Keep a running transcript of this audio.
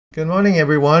Good morning,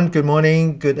 everyone. Good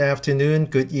morning, good afternoon,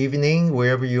 good evening,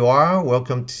 wherever you are.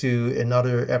 Welcome to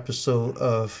another episode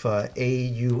of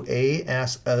AUA,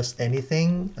 Ask Us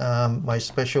Anything. My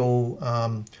special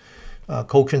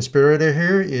co-conspirator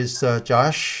here is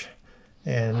Josh,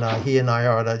 and he and I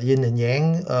are the yin and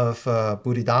yang of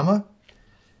Bodhidharma.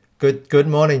 Good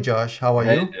morning, Josh. How are you?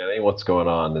 Hey, Denny, what's going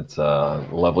on? It's a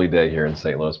lovely day here in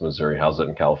St. Louis, Missouri. How's it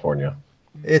in California?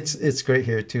 It's great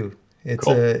here too.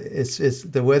 Cool. It's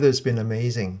the weather's been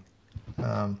amazing.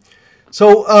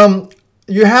 So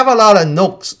you have a lot of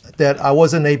notes that I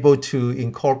wasn't able to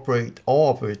incorporate all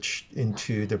of which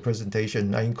into the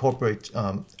presentation. I incorporate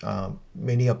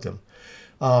many of them.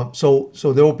 So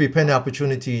there will be plenty of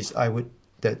opportunities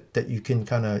that you can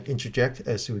kind of interject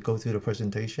as we go through the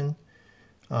presentation.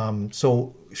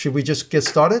 So should we just get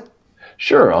started?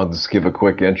 Sure, I'll just give a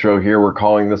quick intro here. We're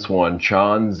calling this one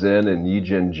Chán, Zen, and Yi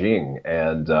Jin Jing.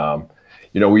 And,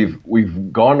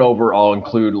 we've gone over, I'll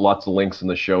include lots of links in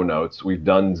the show notes. We've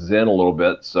done Zen a little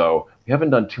bit, so we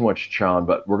haven't done too much Chán,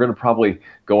 but we're going to probably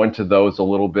go into those a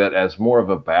little bit as more of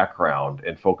a background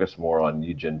and focus more on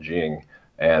Yi Jin Jing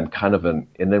and kind of an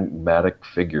enigmatic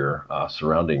figure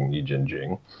surrounding Yi Jin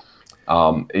Jing.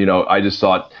 I just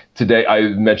thought today, I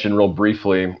mentioned real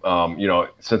briefly,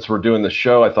 since we're doing the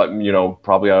show, I thought,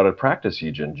 probably I ought to practice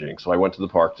Yi Jin Jing. So I went to the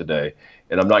park today,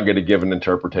 and I'm not going to give an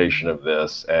interpretation of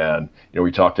this. And, we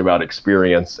talked about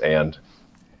experience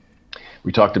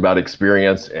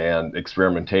and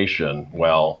experimentation.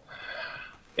 Well,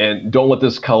 and don't let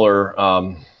this color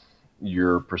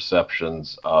your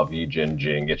perceptions of Yi Jin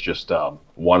Jing. It's just a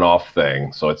one-off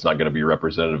thing, so it's not going to be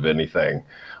representative of anything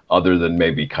other than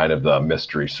maybe kind of the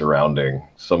mystery surrounding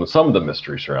some of the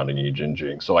mystery surrounding Yi Jin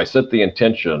Jing. So I set the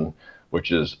intention,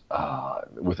 which is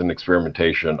with an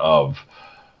experimentation of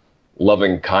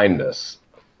loving kindness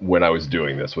when I was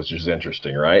doing this, which is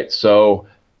interesting, right? So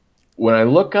when I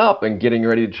look up and getting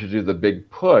ready to do the big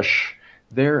push,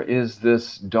 there is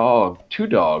this dog, two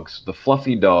dogs, the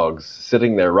fluffy dogs,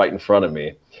 sitting there right in front of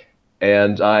me,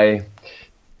 and I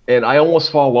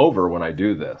almost fall over when I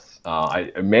do this.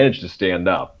 I managed to stand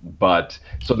up, but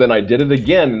so then I did it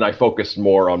again, and I focused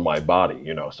more on my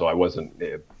body, so I wasn't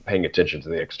paying attention to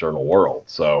the external world.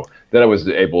 So then I was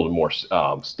able to more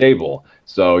stable.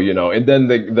 So, and then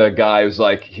the guy was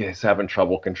like, he's having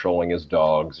trouble controlling his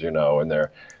dogs, and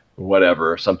they're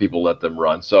whatever. Some people let them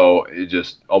run. So it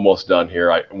just almost done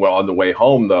here. On the way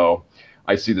home, though,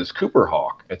 I see this Cooper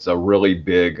hawk. It's a really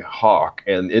big hawk,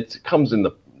 and it comes in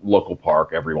the local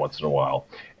park every once in a while.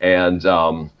 And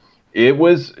it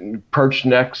was perched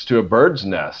next to a bird's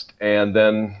nest, and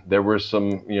then there was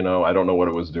some, I don't know what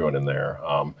it was doing in there,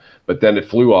 but then it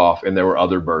flew off, and there were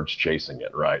other birds chasing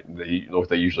it, right? What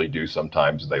they usually do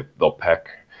sometimes, they'll peck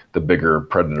the bigger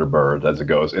predator bird as it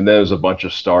goes. And then there's a bunch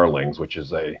of starlings, which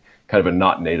is a kind of a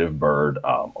not native bird,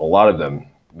 a lot of them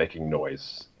making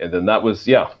noise. And then that was,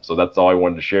 so that's all I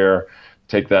wanted to share.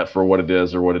 Take that for what it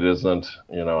is or what it isn't.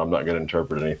 I'm not going to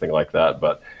interpret anything like that,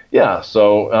 but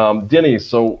so Denny,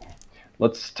 so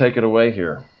let's take it away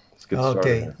here. Let's get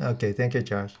started. Okay. Thank you,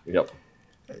 Josh. Yep.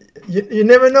 You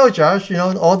never know, Josh.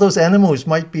 All those animals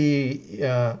might be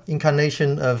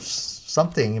incarnation of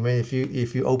something. I mean, if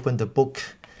you open the book,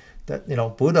 that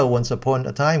Buddha once upon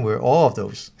a time were all of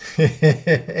those.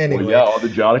 Anyway. Well, all the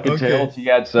Janaka tales. He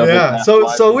had several. Yeah.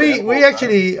 So we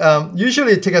actually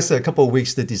usually it takes us a couple of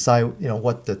weeks to decide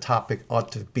what the topic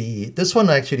ought to be. This one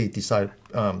I actually decided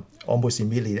almost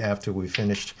immediately after we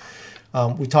finished.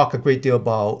 We talk a great deal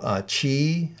about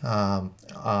qi,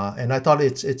 and I thought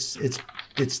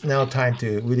it's now time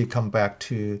to really come back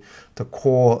to the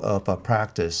core of a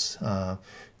practice,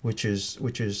 which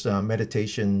is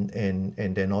meditation,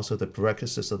 and then also the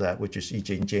practices of that, which is Yi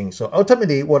Jin Jing. So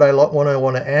ultimately, what I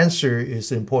want to answer is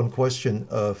the important question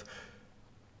of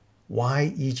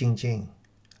why Yi Jin Jing,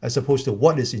 as opposed to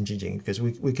what is Yi Jin Jing, because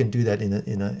we can do that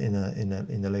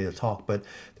in a later talk. But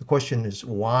the question is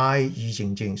why Yi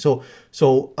Jin Jing. So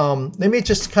let me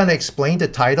just kind of explain the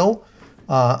title.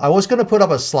 I was going to put up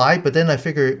a slide, but then I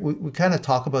figured we kind of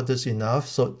talk about this enough.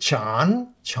 So Chán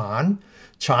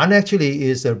actually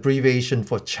is the abbreviation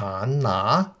for Chán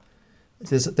Na.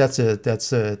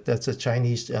 That's a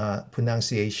Chinese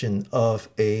pronunciation of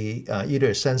either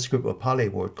a Sanskrit or Pali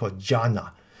word called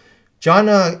jhana.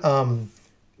 Jhana,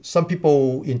 some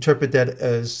people interpret that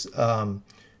as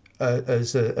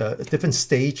different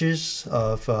stages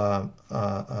of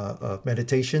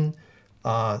meditation.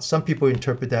 Some people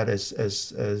interpret that as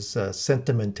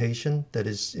sentimentation. That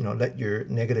is, let your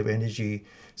negative energy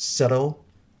settle.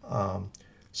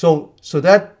 So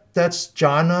that's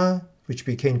jhana, which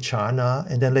became chana,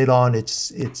 and then later on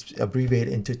it's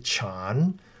abbreviated into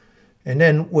Chán. And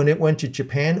then when it went to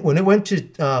Japan, when it went to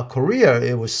Korea,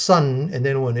 it was sun. And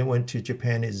then when it went to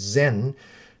Japan, it's Zen.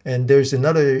 And there's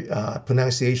another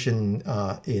pronunciation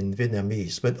in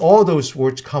Vietnamese. But all those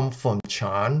words come from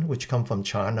Chán, which come from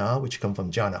Chana, which come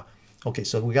from Jhana. Okay,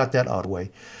 so we got that out of the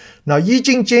way. Now, Yi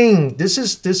Jin Jing, this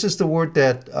is the word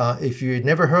that if you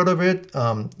never heard of it,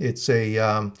 it's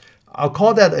a I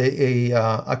call that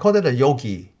a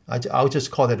yogi. I'll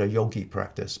just call it a yogi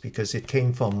practice because it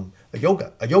came from a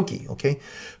yogi, okay?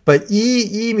 But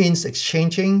yi means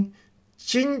exchanging.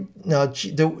 Jin, now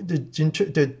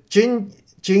the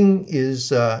jing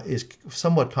is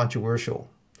somewhat controversial.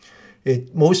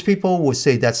 Most people would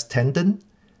say that's tendon.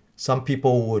 Some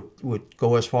people would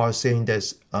go as far as saying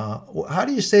that's, how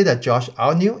do you say that, Josh?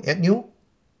 Etnu,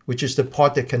 which is the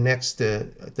part that connects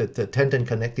the tendon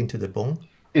connecting to the bone.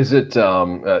 Is it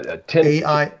A-I-N-E-W?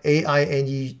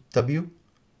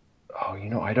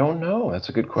 Oh, I don't know. That's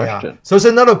a good question. Yeah. So it's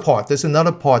another part. There's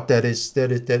another part that is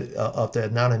of the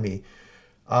anatomy.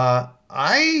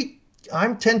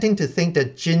 I'm tending to think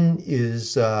that Jin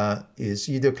is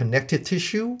either connective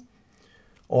tissue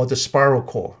or the spiral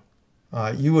cord.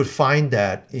 You would find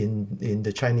that in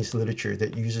the Chinese literature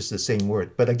that uses the same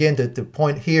word. But again, the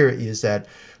point here is that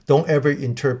don't ever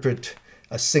interpret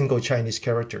a single Chinese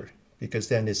character, because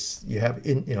then you have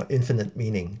infinite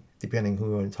meaning depending who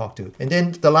you want to talk to. And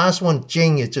then the last one,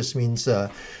 Jing, it just means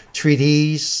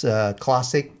treatise,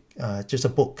 classic, just a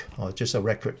book or just a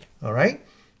record. All right.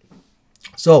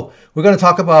 So we're going to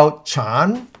talk about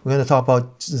Chán, we're going to talk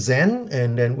about Zen,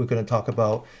 and then we're going to talk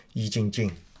about Yi Jin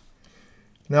Jing.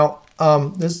 Now,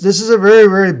 this is a very,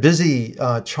 very busy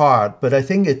chart, but I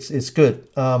think it's good.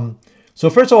 So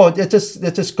first of all, let's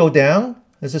just go down.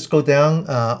 Let's just go down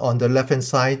on the left-hand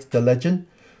side, the legend.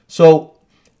 So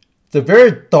the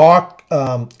very dark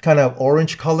kind of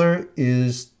orange color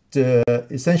is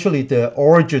essentially the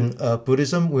origin of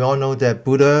Buddhism. We all know that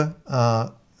Buddha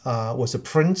was a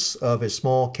prince of a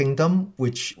small kingdom,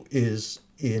 which is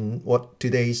in what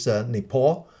today's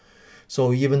Nepal.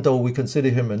 So even though we consider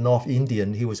him a North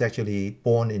Indian, he was actually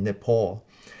born in Nepal.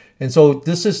 And so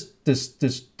this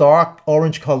dark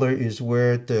orange color is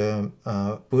where the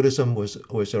Buddhism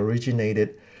was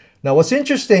originated. Now, what's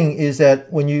interesting is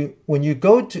that when you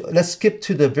go to, let's skip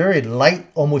to the very light,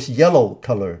 almost yellow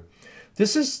color.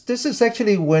 This is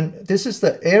actually this is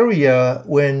the area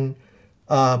when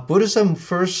Buddhism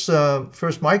first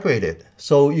migrated.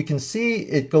 So you can see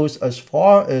it goes as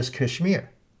far as Kashmir,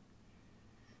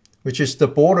 which is the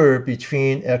border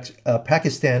between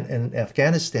Pakistan and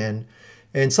Afghanistan.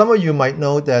 And some of you might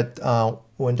know that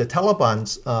when the Taliban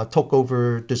took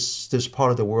over this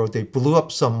part of the world, they blew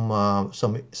up some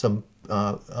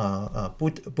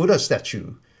Buddha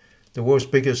statue, the world's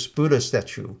biggest Buddha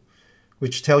statue,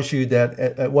 which tells you that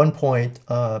at one point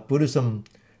Buddhism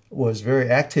was very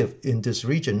active in this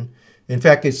region. In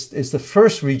fact, it's the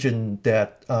first region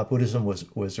that Buddhism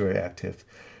was very active.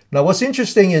 Now, what's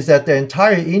interesting is that the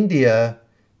entire India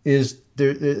is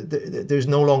there's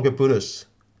no longer Buddhists.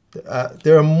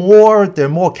 There are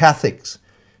more Catholics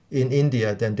in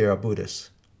India than there are Buddhists.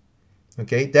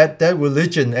 Okay, that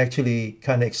religion actually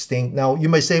kind of extinct. Now you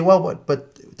might say, well,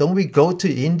 but don't we go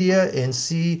to India and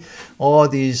see all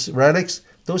these relics?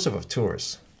 Those are for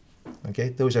tourists. Okay,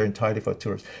 those are entirely for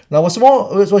tourists. Now,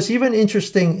 what's even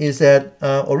interesting is that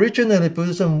originally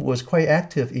Buddhism was quite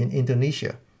active in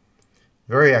Indonesia,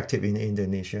 very active in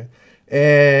Indonesia,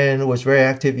 and was very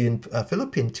active in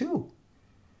Philippines too.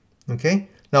 Okay.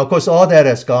 Now, of course, all that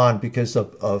has gone because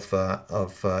of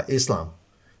Islam.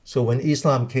 So when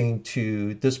Islam came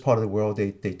to this part of the world,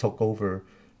 they took over.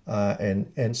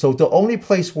 And so the only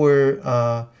place where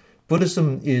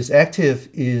Buddhism is active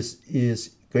is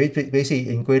basically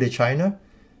in Greater China,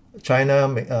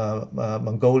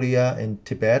 Mongolia, and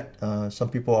Tibet. Some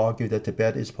people argue that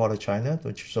Tibet is part of China,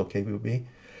 which is okay with me.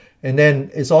 And then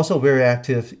it's also very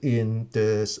active in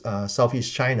the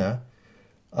Southeast China,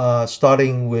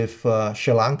 starting with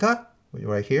Sri Lanka,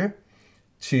 right here,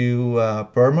 to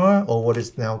Burma, or what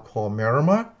is now called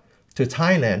Myanmar, to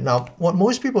Thailand. Now, what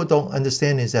most people don't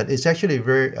understand is that it's actually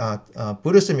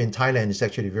Buddhism in Thailand is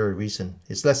actually very recent.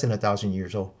 It's less than 1,000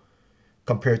 years old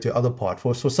compared to other parts.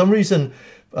 For some reason,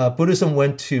 Buddhism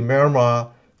went to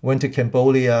Myanmar, went to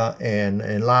Cambodia and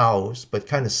Laos, but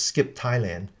kind of skipped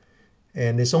Thailand.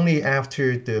 And it's only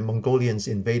after the Mongolians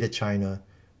invaded China,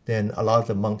 then a lot of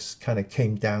the monks kind of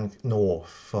came down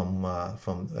north and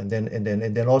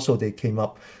then also they came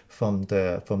up from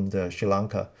the Sri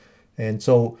Lanka. And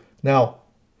so now,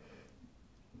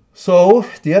 so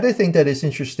the other thing that is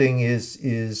interesting is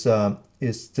the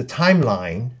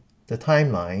timeline.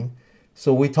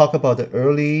 So we talk about the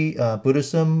early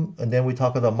Buddhism, and then we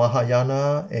talk about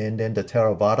Mahayana, and then the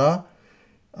Theravada.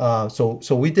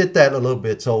 So we did that a little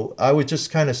bit. So I would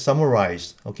just kind of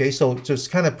summarize. Okay, so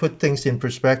just kind of put things in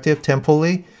perspective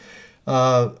temporally.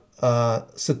 Siddhattha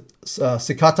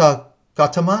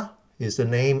Gotama is the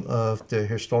name of the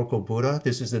historical Buddha.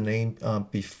 This is the name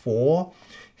before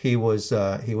he was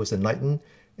enlightened.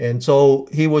 And so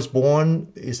he was born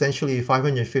essentially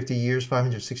 550 years,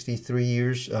 563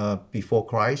 years before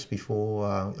Christ, before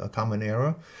a common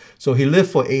era. So he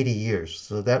lived for 80 years,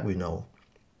 so that we know.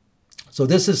 So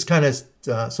this is kind of,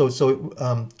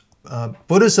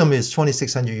 Buddhism is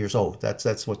 2,600 years old.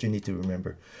 That's what you need to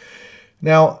remember.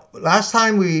 Now, last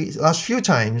few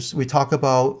times we talked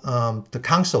about the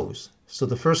councils. So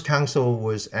the first council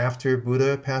was after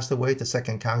Buddha passed away. The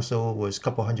second council was a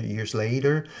couple hundred years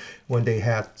later when they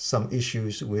had some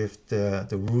issues with the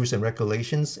rules and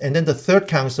regulations. And then the third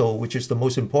council, which is the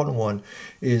most important one,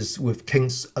 is with King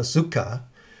Ashoka,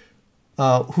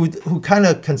 who kind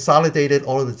of consolidated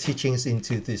all of the teachings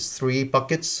into these three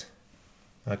buckets.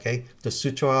 Okay, the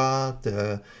sutra,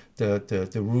 the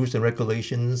rules and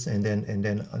regulations, and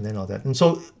then all that. And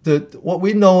so what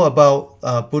we know about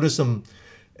Buddhism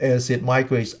as it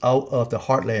migrates out of the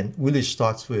heartland really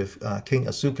starts with King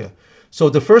Ashoka. So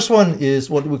the first one is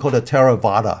what we call the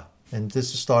Theravada, and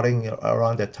this is starting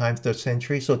around that time, 3rd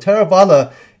century. So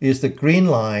Theravada is the green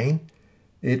line.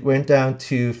 It went down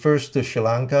to first to Sri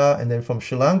Lanka, and then from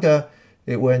Sri Lanka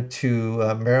it went to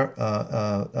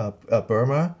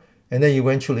Burma, and then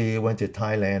eventually it went to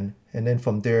Thailand, and then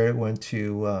from there it went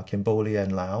to Cambodia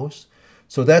and Laos.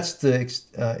 So that's the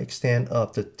extent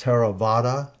of the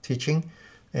Theravada teaching.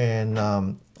 And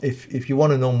if you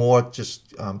want to know more,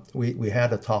 just we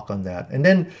had a talk on that. And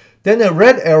then the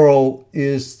red arrow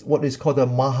is what is called the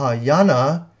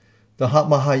Mahayana. The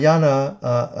Mahayana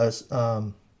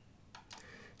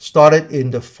started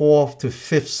in the 4th to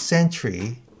 5th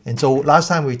century. And so last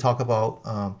time we talked about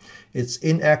it's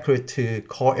inaccurate to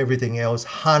call everything else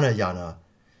Hanayana,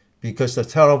 because the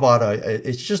Theravada,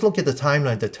 it's just look at the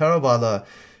timeline. The Theravada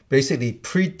basically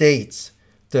predates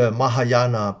the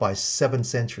Mahayana by 7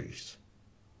 centuries.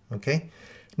 Okay.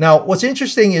 Now, what's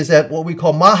interesting is that what we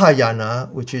call Mahayana,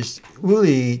 which is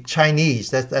really Chinese,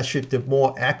 that should the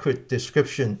more accurate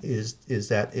description is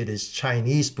that it is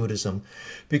Chinese Buddhism,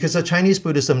 because the Chinese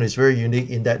Buddhism is very unique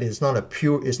in that it's not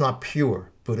pure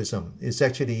Buddhism. It's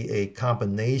actually a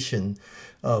combination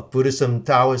of Buddhism,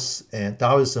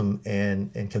 Taoism,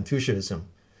 and Confucianism.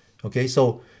 Okay,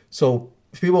 so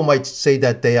people might say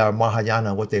that they are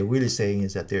Mahayana. What they're really saying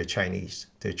is that they're Chinese.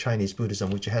 They're Chinese Buddhism,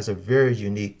 which has a very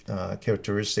unique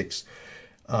characteristics.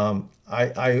 Not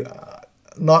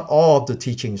all of the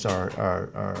teachings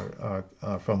are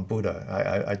from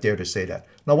Buddha. I dare to say that.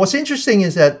 Now, what's interesting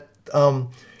is that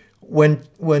when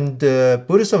the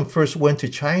Buddhism first went to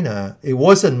China, it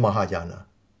wasn't Mahayana.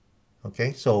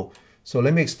 Okay, so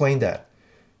let me explain that.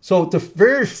 So the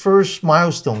very first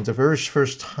milestone, the very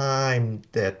first time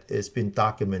that it's been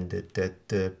documented that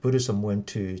Buddhism went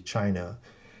to China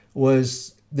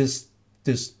was this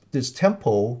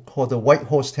temple called the White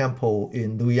Horse Temple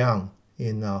in Luoyang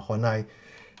in Huineng.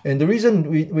 And the reason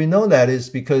we know that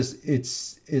is because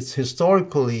it's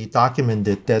historically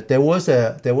documented that there was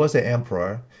an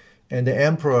emperor, and the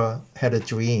emperor had a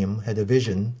dream, had a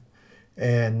vision,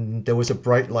 and there was a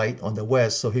bright light on the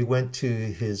west. So he went to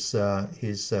his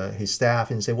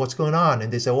staff and said, "What's going on?" And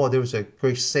they said, "Oh, there was a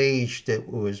great sage that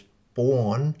was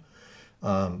born."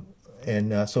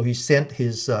 So he sent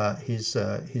his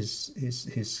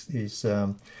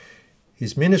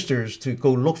ministers to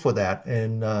go look for that.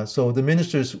 And so the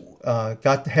ministers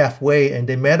got halfway, and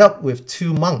they met up with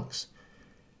 2 monks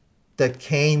that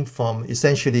came from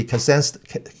essentially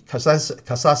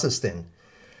Kazakhstan.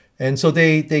 And so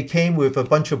they came with a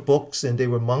bunch of books, and they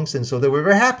were monks, and so they were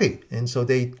very happy. And so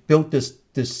they built this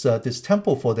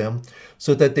temple for them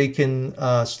so that they can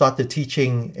start the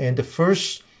teaching. And the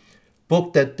first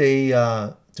book that the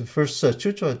first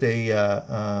sutra they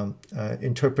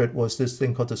interpret was this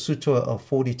thing called the Sutra of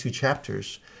 42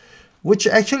 Chapters, which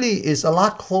actually is a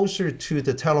lot closer to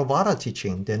the Theravada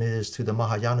teaching than it is to the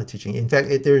Mahayana teaching. In fact,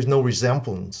 there is no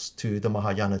resemblance to the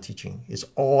Mahayana teaching. It's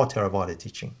all Theravada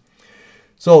teaching.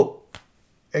 So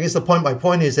I guess my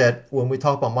point is that when we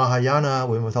talk about Mahayana,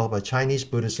 when we talk about Chinese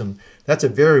Buddhism, that's a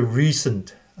very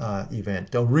recent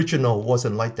event. The original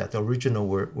wasn't like that. The original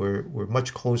were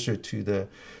much closer to the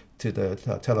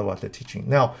Theravada teaching.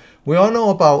 Now, we all know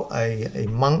about a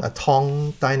monk, a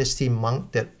Tang Dynasty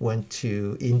monk that went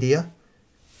to India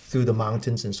through the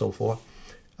mountains and so forth.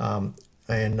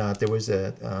 and there was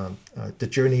the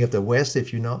Journey of the West,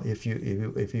 if you know, if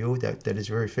you that is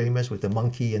very famous with the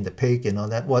monkey and the pig and all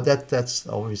that. Well, that's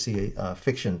obviously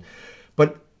fiction,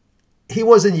 but he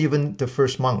wasn't even the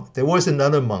first monk. There was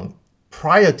another monk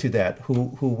prior to that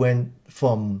who went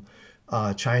from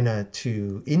China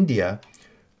to India.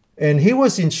 And he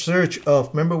was in search of,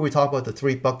 remember we talked about the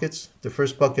 3 buckets? The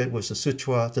first bucket was the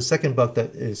sutra. The second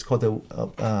bucket is called the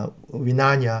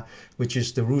Vinaya, which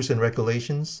is the rules and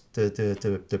regulations,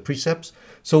 the precepts.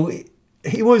 So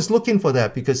he was looking for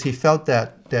that because he felt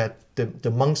that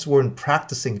the monks weren't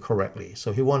practicing correctly.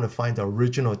 So he wanted to find the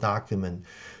original document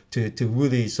to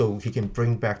really, so he can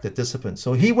bring back the discipline.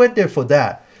 So he went there for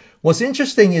that. What's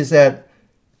interesting is that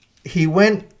he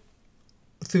went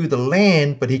through the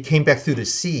land, but he came back through the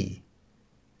sea.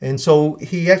 And so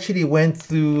he actually went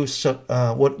through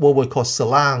what we call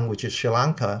Celon, which is Sri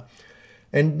Lanka.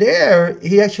 And there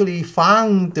he actually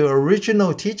found the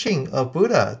original teaching of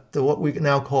Buddha, what we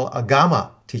now call Āgama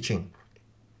teaching.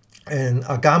 And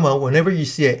Āgama, whenever you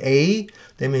see an A,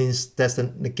 that means that's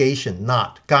the negation,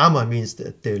 not. Gama means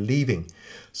that they're leaving.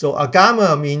 So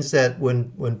Āgama means that when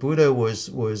Buddha was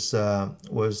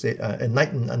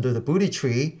enlightened under the Bodhi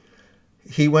tree,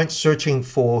 he went searching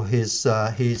for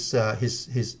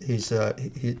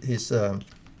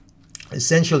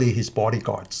essentially his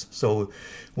bodyguards. So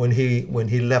when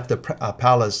he left the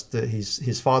palace,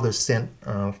 his father sent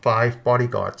 5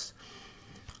 bodyguards,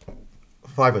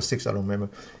 5 or 6, I don't remember.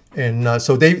 And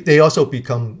so they also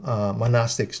become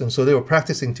monastics, and so they were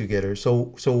practicing together.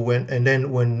 So when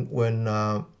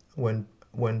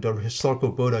the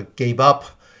historical Buddha gave up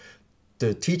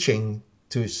the teaching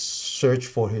to search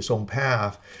for his own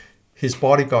path, his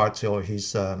bodyguards or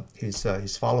his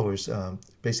followers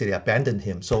basically abandoned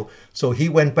him. So he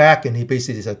went back and he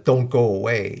basically said, "Don't go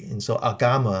away." And so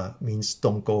Āgama means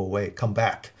 "Don't go away, come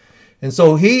back." And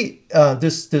so he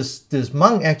this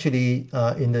monk actually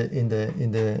in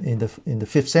the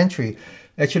 5th century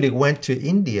actually went to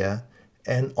India,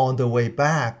 and on the way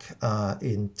back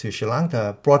into Sri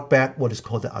Lanka brought back what is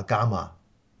called the Āgama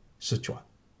Sutra.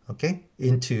 Okay,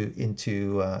 into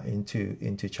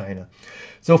China.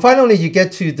 So finally, you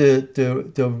get to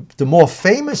the more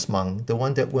famous monk, the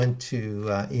one that went to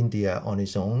India on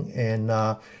his own, and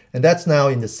that's now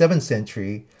in the 7th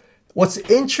century. What's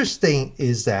interesting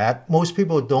is that most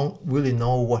people don't really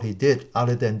know what he did,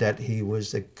 other than that he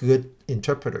was a good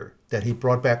interpreter. That he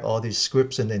brought back all these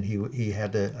scripts, and then he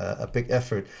had a big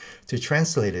effort to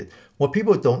translate it. What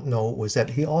people don't know was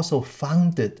that he also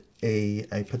founded a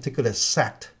particular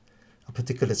sect.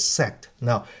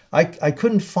 Now, I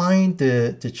couldn't find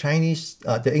the Chinese,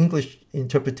 the English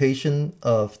interpretation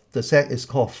of the sect. Is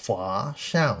called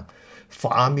Faxian.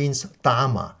 Fa means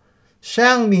Dharma.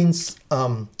 Xiang means,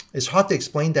 it's hard to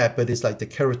explain that, but it's like the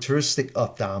characteristic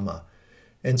of Dharma.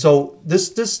 And so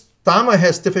this Dharma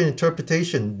has different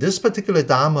interpretation. This particular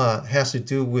Dharma has to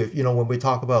do with, when we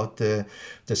talk about the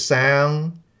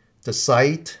sound, the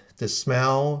sight, the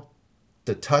smell,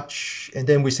 the touch, and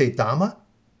then we say Dharma,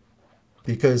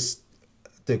 because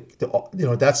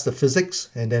that's the physics,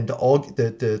 and then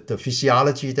the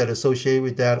physiology that associated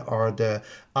with that are the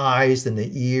eyes and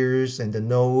the ears and the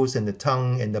nose and the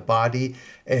tongue and the body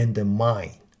and the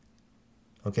mind.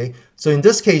 Okay, so in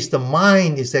this case, the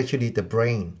mind is actually the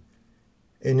brain,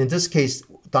 and in this case,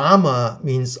 Dharma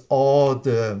means all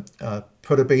the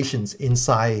perturbations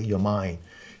inside your mind.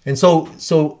 And so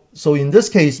in this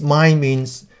case,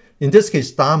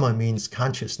 Dharma means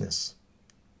consciousness.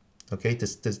 Okay,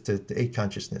 the 8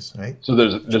 consciousness, right? So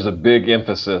there's a big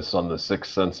emphasis on the 6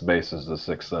 sense bases, the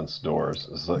 6 sense doors,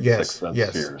 the 6 sense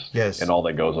spheres, and all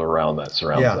that goes around that,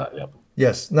 surrounds that. Yep.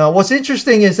 Yes. Now, what's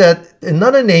interesting is that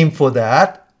another name for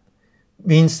that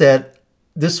means that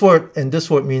this word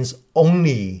means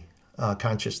only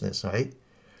consciousness, right?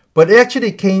 But it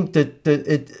actually came it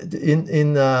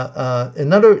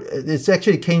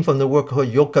actually came from the word called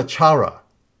Yogācāra.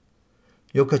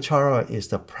 Yogācāra is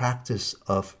the practice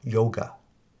of yoga.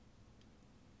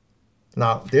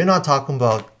 Now, they're not talking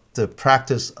about the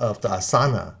practice of the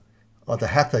asana or the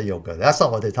hatha yoga. That's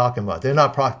not what they're talking about. They're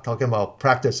not talking about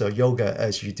practice of yoga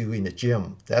as you do in the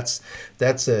gym. That's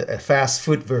a fast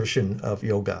food version of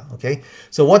yoga. Okay,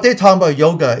 so what they're talking about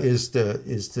yoga is the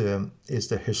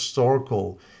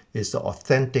historical, is the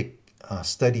authentic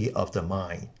study of the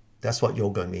mind. That's what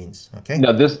yoga means. Okay.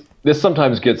 Now this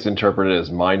sometimes gets interpreted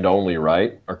as mind only,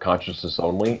 right? Or consciousness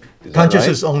only. Is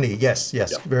consciousness that right? only. Yes. Yeah.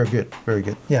 Very good.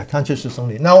 Yeah, consciousness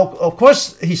only. Now, of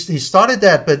course, he started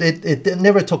that, but it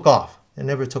never took off.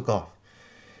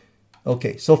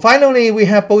 Okay. So finally, we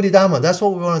have Bodhidharma. That's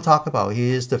what we want to talk about. He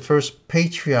is the first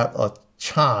patriarch of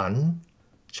Chán,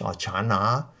 or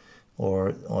Chana,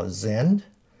 or Zen.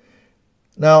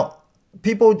 Now,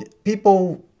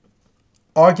 people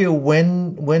argue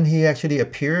when he actually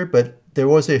appeared, but there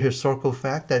was a historical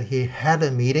fact that he had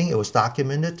a meeting, it was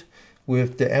documented,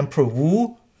 with the Emperor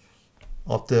Wu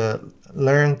of the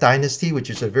Liang Dynasty, which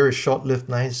is a very short-lived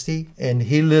dynasty, and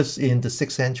he lives in the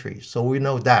 6th century, so we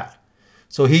know that.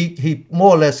 So he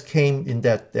more or less came in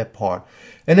that part.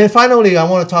 And then finally, I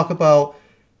want to talk about,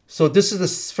 so this is the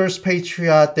first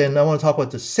patriarch, then I want to talk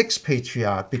about the 6th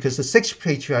patriarch, because the 6th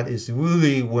patriarch is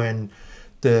really when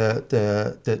the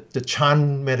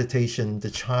Chán meditation, the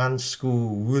Chán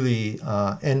school really,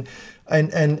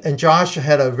 and Josh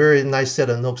had a very nice set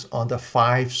of notes on the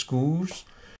 5 schools.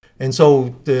 And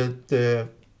so the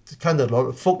kind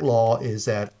of folklore is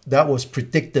that was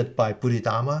predicted by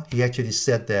Bodhidharma. He actually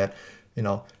said that, you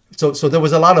know, so there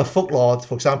was a lot of folklore.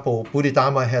 For example,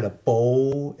 Bodhidharma had a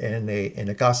bow and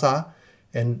a gasa,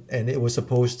 and it was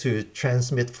supposed to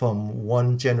transmit from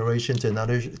one generation to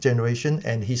another generation.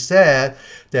 And he said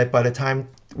that by the time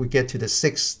we get to the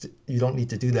 6th, you don't need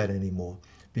to do that anymore,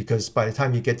 because by the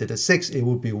time you get to the 6th, it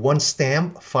will be 1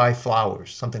 stamp, 5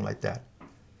 flowers, something like that.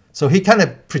 So he kind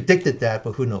of predicted that,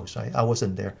 but who knows, right? I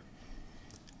wasn't there.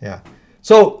 Yeah.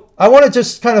 So I want to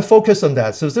just kind of focus on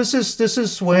that. So this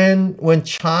is when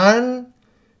Chán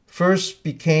first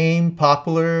became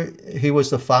popular. He was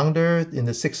the founder in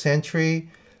the 6th century,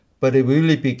 but it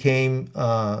really became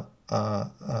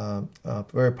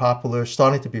very popular,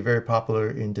 starting to be very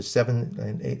popular in the 7th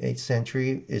and 8th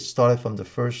century. It started from the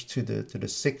 1st to the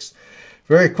 6th.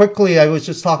 Very quickly, I was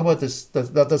just talking about this. The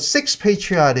 6th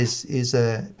patriarch is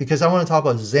because I want to talk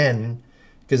about Zen,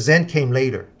 because Zen came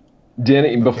later.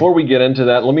 Denny, before we get into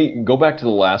that, let me go back to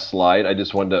the last slide. I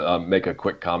just wanted to make a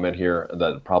quick comment here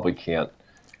that probably can't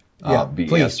be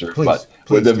answered. But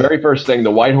with the very first thing,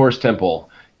 the White Horse Temple,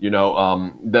 you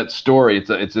know, that story,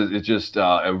 it's just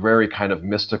a very kind of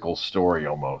mystical story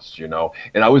almost, you know.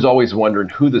 And I was always wondering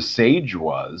who the sage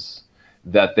was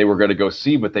that they were going to go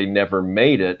see, but they never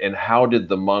made it. And how did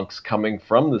the monks coming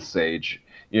from the sage,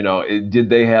 you know, did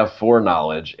they have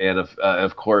foreknowledge? And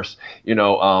of course, you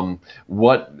know,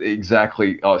 what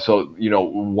exactly, so, you know,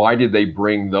 why did they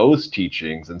bring those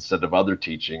teachings instead of other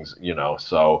teachings, you know?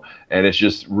 So, and it's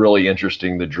just really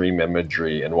interesting, the dream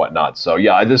imagery and whatnot. So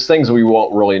yeah, there's things we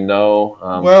won't really know.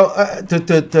 Well,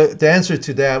 the answer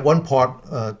to that, one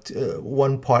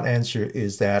part answer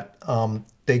is that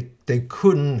they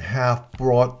couldn't have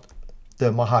brought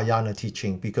the Mahayana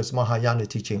teaching because Mahayana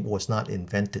teaching was not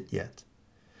invented yet.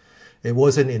 It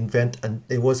wasn't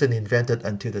invented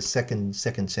until the second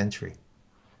century.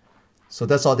 So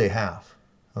that's all they have.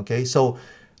 Okay, so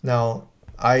now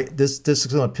this is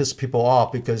going to piss people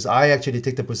off because I actually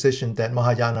take the position that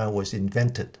Mahayana was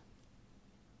invented.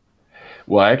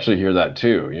 Well, I actually hear that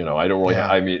too. You know, I don't really.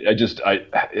 I mean,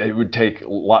 it would take a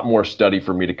lot more study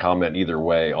for me to comment either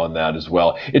way on that as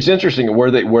well. It's interesting where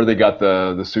they got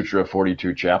the Sutra of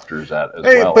 42 Chapters at as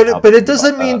well. But it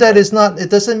doesn't mean that it's not.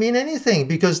 It doesn't mean anything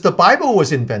because the Bible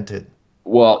was invented.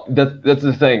 Well, that's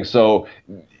the thing. So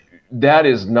that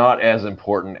is not as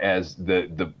important as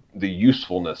the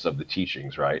usefulness of the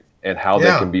teachings, right? And how they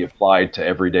can be applied to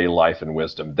everyday life and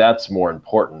wisdom. That's more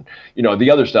important. You know, the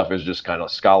other stuff is just kind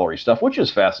of scholarly stuff, which is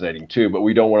fascinating too, but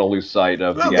we don't want to lose sight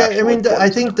of the actual. I mean, I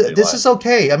think this is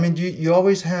okay. I mean, you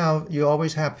always have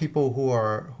people who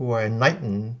are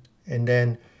enlightened, and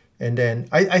then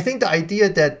I think the idea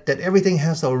that everything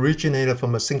has to originate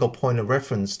from a single point of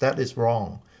reference, that is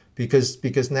wrong.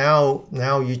 Because now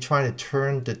you're trying to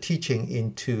turn the teaching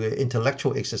into an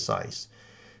intellectual exercise,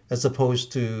 as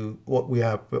opposed to what we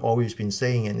have always been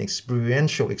saying, an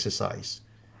experiential exercise.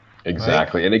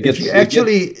 Exactly, right? And it gets. If you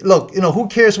actually look, you know, who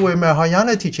cares where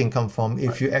Mahayana teaching come from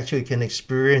if you actually can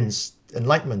experience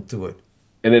enlightenment through it?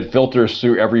 And it filters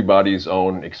through everybody's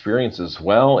own experience as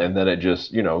well, and then it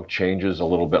just, you know, changes a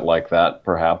little bit like that,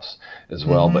 perhaps as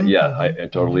well. But yeah, I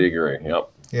totally agree.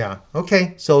 Yep. Yeah.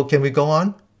 Okay. So can we go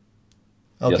on?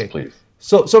 Okay. Yes, please.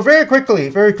 So very quickly,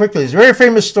 it's a very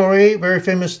famous story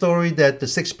that the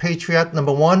 6th patriarch,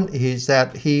 number one, is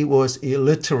that he was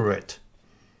illiterate.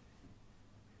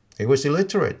 He was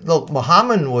illiterate. Look,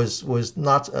 Muhammad was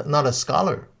not a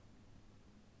scholar.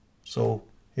 So,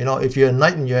 you know, if you're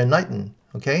enlightened, you're enlightened.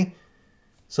 Okay?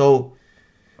 So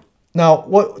now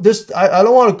I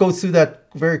don't want to go through that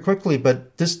very quickly,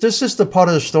 but this is the part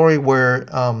of the story where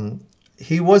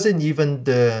he wasn't even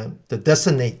the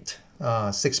designate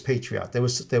 6th patriarch.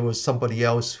 There was somebody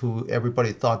else who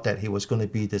everybody thought that he was going to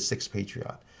be the 6th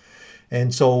patriarch.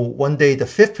 And so one day the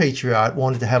 5th patriarch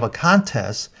wanted to have a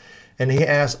contest, and he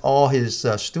asked all his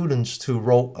students to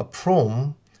write a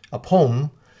poem,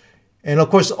 And of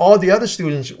course, all the other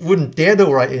students wouldn't dare to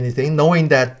write anything, knowing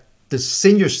that the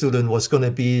senior student was going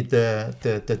to be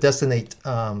the designate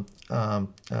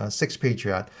sixth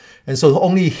patriarch. And so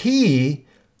only he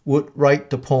would write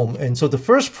the poem. And so the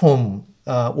first poem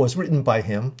was written by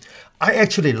him. I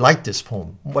actually like this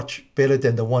poem much better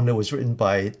than the one that was written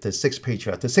by the sixth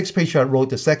patriarch. The sixth patriarch wrote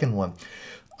the second one.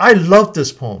 I love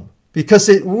this poem because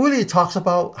it really talks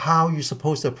about how you're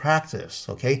supposed to practice,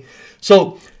 okay?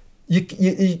 So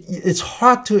it's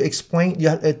hard to explain.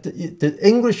 The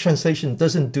English translation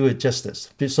doesn't do it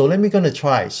justice. So let me gonna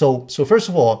try. So first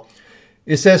of all,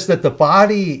 it says that the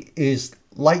body is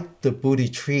like the Bodhi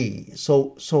tree.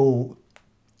 So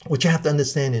what you have to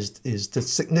understand is the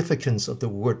significance of the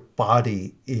word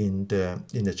body in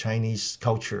the Chinese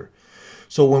culture.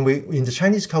 So when in the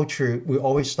Chinese culture, we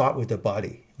always start with the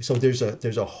body. So there's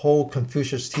a whole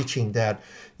Confucius teaching that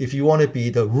if you want to be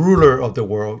the ruler of the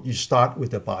world, you start with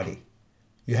the body.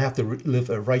 You have to live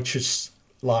a righteous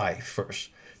life first.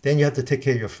 Then you have to take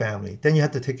care of your family. Then you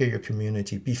have to take care of your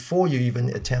community before you even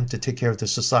attempt to take care of the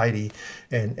society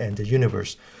and the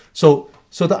universe. So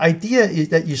the idea is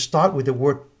that you start with the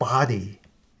word body.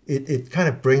 It kind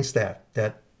of brings that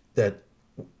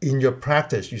in your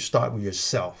practice, you start with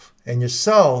yourself. And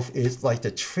yourself is like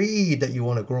the tree that you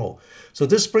want to grow. So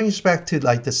this brings back to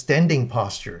like the standing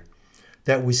posture,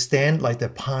 that we stand like the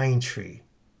pine tree,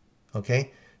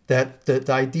 okay? That the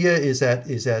idea is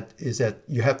that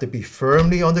you have to be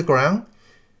firmly on the ground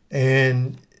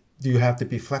and you have to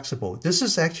be flexible. This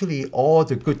is actually all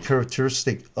the good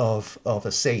characteristic of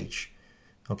a sage,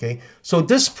 okay? So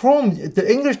this poem, the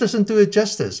English doesn't do it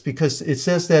justice because it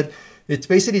says that it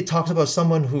basically talks about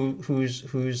someone who's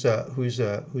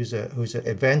an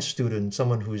advanced student,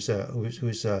 someone who's a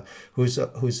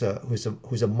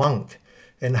monk,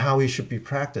 and how he should be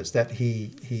practiced. That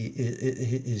he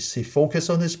focused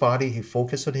on his body, he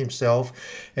focused on himself,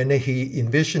 and then he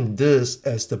envisioned this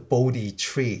as the Bodhi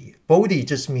tree. Bodhi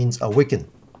just means awaken,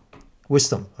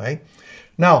 wisdom, right?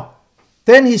 Now,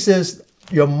 then he says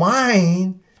your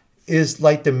mind is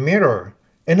like the mirror.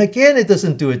 And again, it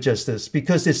doesn't do it justice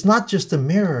because it's not just a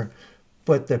mirror,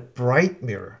 but the bright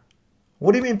mirror.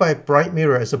 What do you mean by bright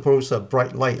mirror as opposed to a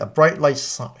bright light? A bright light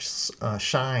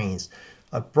shines.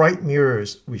 A bright mirror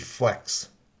reflects.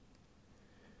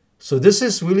 So this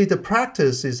is really the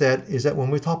practice is that when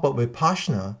we talk about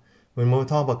vipassana, when we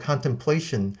talk about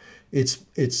contemplation,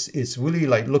 it's really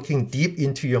like looking deep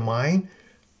into your mind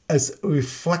as a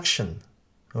reflection.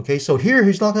 Okay, so here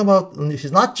he's not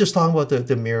just talking about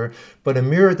the mirror, but a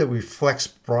mirror that reflects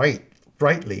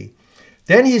brightly.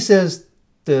 Then he says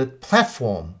the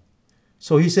platform.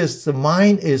 So he says the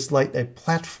mind is like a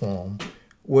platform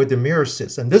where the mirror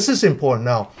sits. And this is important.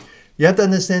 Now, you have to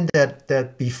understand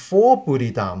that before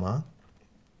Bodhidharma,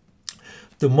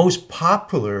 the most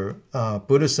popular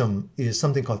Buddhism is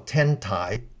something called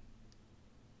Tentai.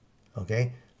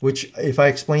 Okay, which if I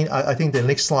explain, I think the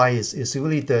next slide is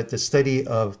really the study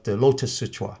of the Lotus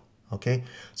Sutra. Okay,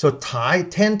 so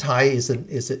Tentai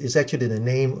is actually the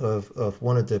name of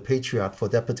one of the patriarchs for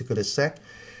that particular sect.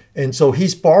 And so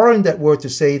he's borrowing that word to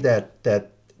say that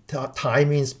Tai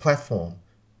means platform.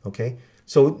 Okay,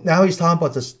 so now he's talking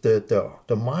about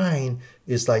the mind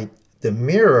is like the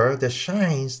mirror that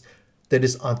shines that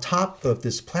is on top of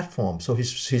this platform. So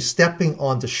he's stepping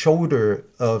on the shoulder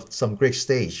of some great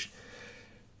stage.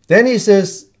 Then he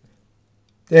says,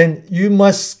 then you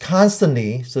must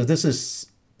constantly, so this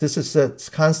is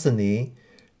constantly,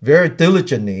 very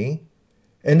diligently.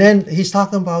 And then he's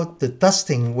talking about the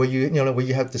dusting where where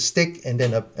you have the stick and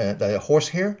then a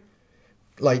horsehair.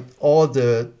 Like all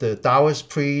the Taoist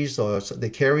priests, or they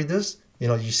carry this.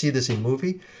 You see this in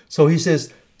movie. So he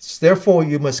says, therefore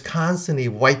you must constantly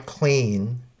wipe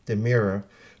clean the mirror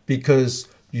because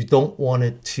you don't want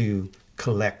it to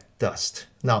collect dust.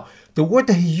 Now, the word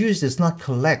that he used is not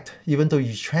collect, even though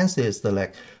you translate it as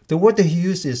collect. The word that he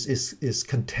used is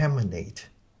contaminate.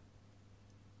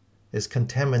 Is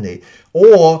contaminate.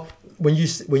 Or when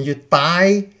you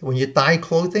dye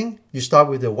clothing, you start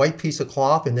with a white piece of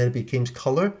cloth and then it becomes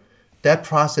color. That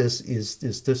process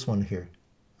is this one here.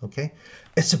 Okay,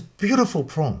 it's a beautiful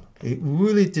poem. It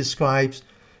really describes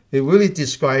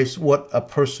what a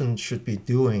person should be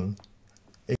doing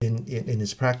in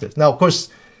his practice. Now, of course,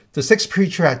 the sixth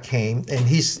patriarch came, and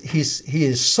he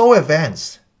is so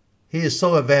advanced. He is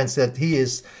so advanced that he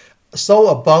is so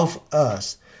above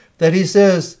us that he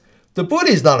says the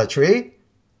Buddha is not a tree,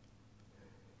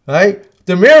 right?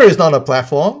 The mirror is not a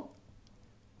platform.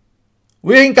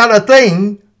 We ain't got a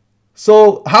thing.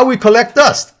 So how we collect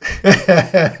dust?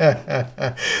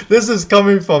 This is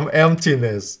coming from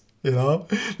emptiness,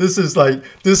 This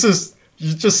is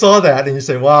you just saw that and you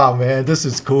say, wow, man, this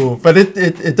is cool. But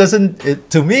it doesn't,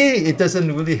 to me, it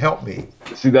doesn't really help me.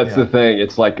 See, that's the thing.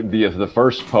 It's like the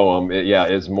first poem,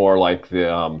 is more like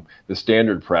the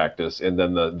standard practice, and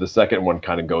then the second one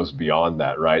kind of goes beyond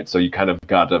that, right? So you kind of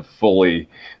got to fully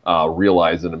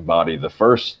realize and embody the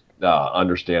first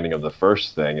understanding of the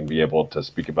first thing and be able to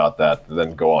speak about that,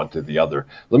 then go on to the other.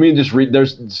 Let me just read.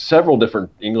 There's several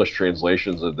different English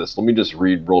translations of this. Let me just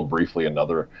read real briefly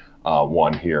another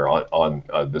one here on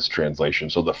this translation.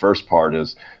 So the first part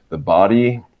is, the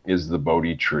body is the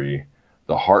Bodhi tree.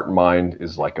 The heart-mind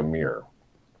is like a mirror.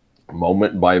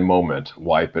 Moment by moment,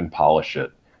 wipe and polish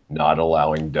it, not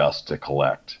allowing dust to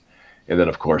collect. And then,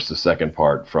 of course, the second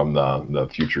part from the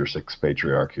future sixth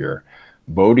patriarch here.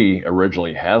 Bodhi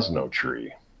originally has no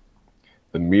tree.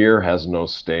 The mirror has no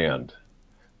stand.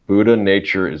 Buddha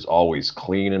nature is always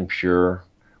clean and pure.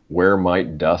 Where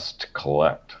might dust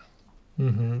collect?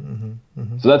 So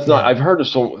that's not. I've heard of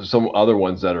some other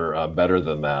ones that are better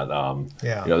than that.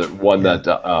 You know, the one that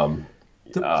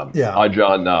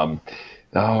Ajahn.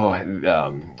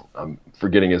 I'm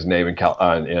forgetting his name in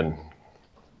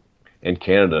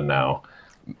Canada now.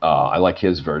 I like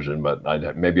his version, but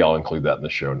maybe I'll include that in the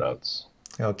show notes.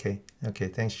 Okay.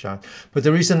 Thanks, John. But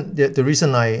the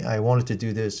reason I wanted to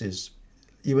do this is,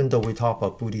 even though we talk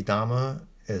about Bodhidharma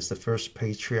as the first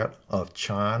patriarch of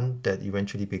Chán that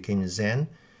eventually became Zen,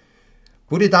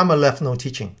 Bodhidharma left no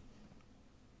teaching.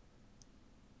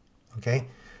 Okay,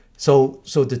 so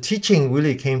the teaching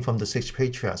really came from the sixth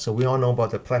patriarch. So we all know about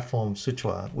the Platform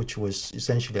Sutra, which was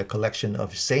essentially a collection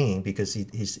of saying, because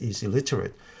he's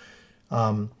illiterate.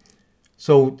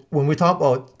 So when we talk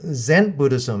about Zen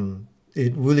Buddhism,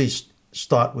 it really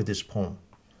starts with this poem.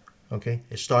 Okay,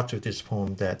 it starts with this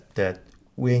poem that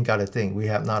we ain't got a thing, we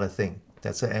have not a thing.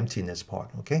 That's the emptiness part.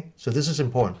 Okay, so this is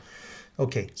important.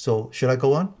 Okay, so should I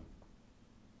go on?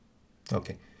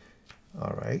 Okay,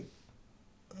 all right.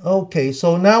 Okay,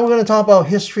 so now we're going to talk about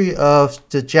history of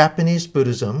the Japanese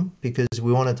Buddhism, because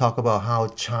we want to talk about how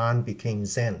Chán became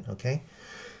Zen. Okay,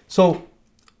 so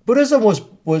Buddhism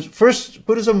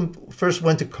Buddhism first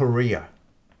went to Korea,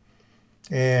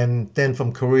 and then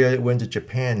from Korea it went to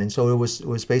Japan, and so it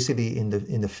was basically in the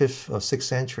 5th or 6th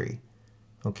century.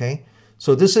 Okay,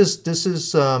 so this is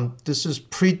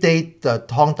predate the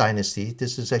Tang Dynasty.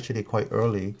 This is actually quite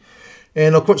early,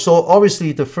 and of course, so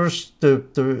obviously the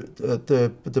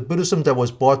Buddhism that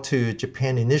was brought to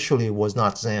Japan initially was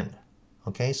not Zen.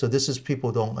 Okay, so this is,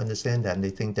 people don't understand that, and they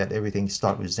think that everything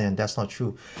starts with Zen. That's not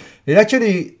true. It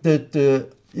actually,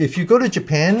 if you go to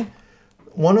Japan,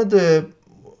 one of the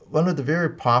very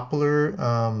popular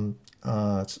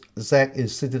sect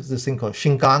is this thing called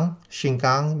Shingang.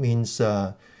 Shingang means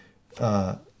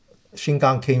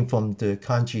Shingang came from the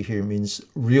kanji here, means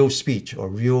real speech or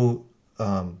real.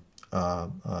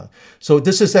 So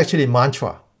this is actually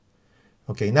mantra.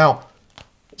 Okay, now,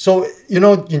 so you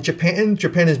know, in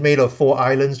Japan is made of 4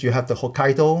 islands. You have the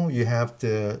Hokkaido, you have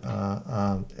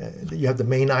the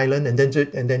main island, and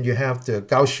then you have the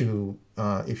Gaoshu.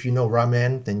 If you know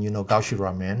ramen, then you know Gaoshu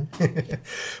ramen.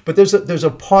 But there's a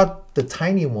part, the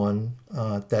tiny one,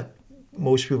 that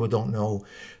most people don't know.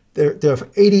 There are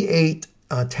 88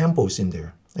 temples in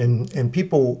there. And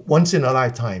people, once in a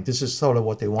lifetime, this is sort of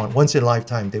what they want. Once in a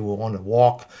lifetime, they will want to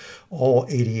walk all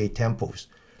 88 temples.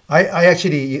 I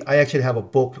actually have a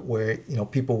book where, you know,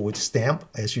 people would stamp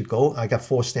as you go. I got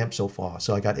 4 stamps so far,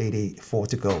 so I got 84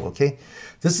 to go. Okay,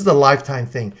 this is the lifetime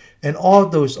thing, and all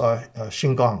of those are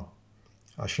Shingang.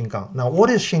 Shingang. Now, what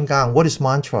is Shingang? What is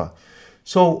mantra?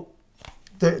 So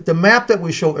the map that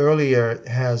we showed earlier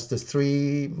has the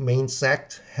 3 main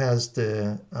sects, has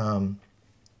the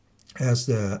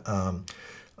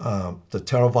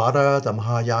Theravada, the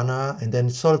Mahayana, and then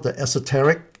sort of the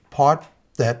esoteric part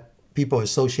that people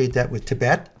associate that with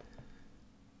Tibet.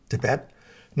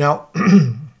 Now,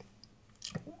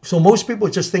 so most people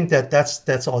just think that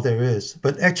that's all there is,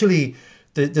 but actually,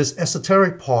 this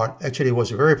esoteric part actually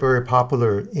was very, very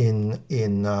popular in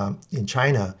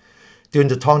China during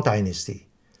the Tang Dynasty,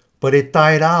 but it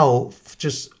died out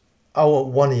just out of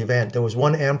one event. There was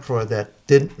one emperor that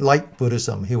didn't like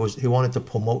Buddhism. He wanted to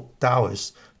promote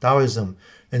Taoism,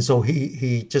 and so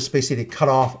he just basically cut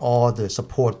off all the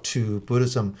support to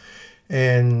Buddhism,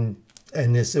 and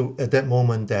it's at that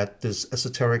moment that this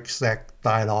esoteric sect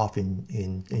died off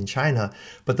in China.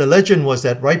 But the legend was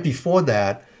that right before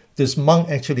that, this monk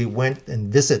actually went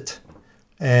and visit,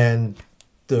 and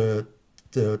the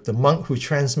monk who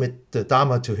transmit the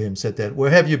Dharma to him said that,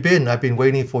 "Where have you been? I've been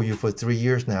waiting for you for 3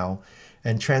 years now,"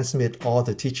 and transmit all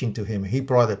the teaching to him. He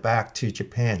brought it back to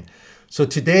Japan. So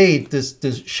today, this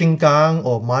Shingang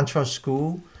or mantra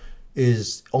school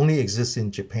only exists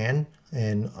in Japan.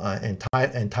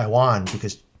 and Taiwan,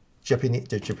 because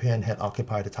Japan had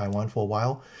occupied Taiwan for a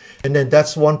while, and then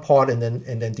that's one part, and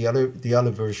then the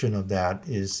other version of that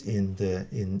is in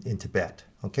Tibet.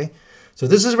 Okay, so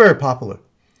this is very popular.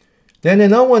 Then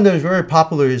another one that is very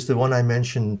popular is the one I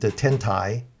mentioned, the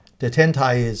Tentai. The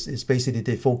Tentai is basically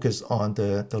they focus on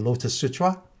the Lotus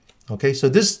Sutra. Okay, so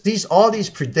all these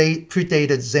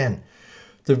predated Zen.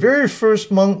 The very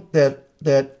first monk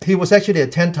that he was actually a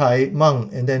Tentai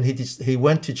monk, and then he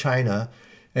went to China,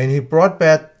 and he brought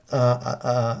back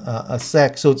a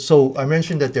sect. So I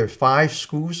mentioned that there are 5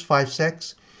 schools, 5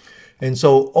 sects, and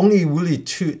so only really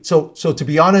 2. So to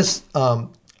be honest,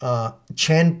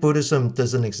 Chan Buddhism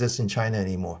doesn't exist in China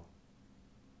anymore.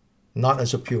 Not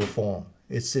as a pure form.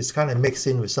 It's kind of mixed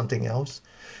in with something else.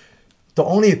 The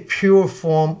only pure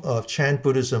form of Chan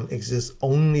Buddhism exists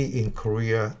only in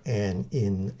Korea and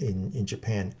in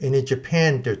Japan. And in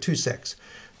Japan, there are 2 sects.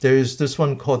 There's this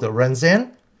one called the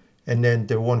Renzen, and then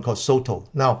the one called Soto.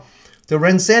 Now, the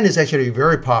Renzen is actually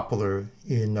very popular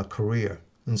in Korea.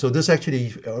 And so this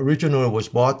actually originally was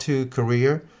brought from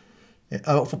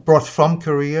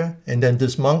Korea, and then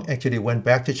this monk actually went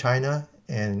back to China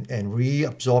and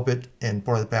reabsorbed it and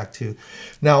brought it back to.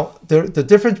 Now, the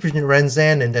difference between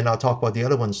Renzen and then I'll talk about the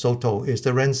other one, Soto, is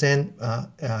the Renzen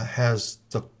has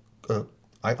the,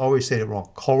 I always say it wrong,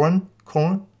 Kong?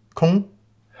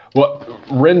 Well,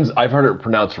 I've heard it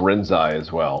pronounced Renzai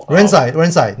as well.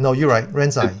 Renzai. No, you're right.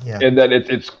 Renzai, yeah. And then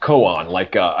it's Koan.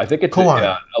 Like, I think it's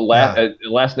a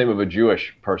last name of a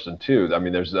Jewish person, too. I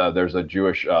mean, there's a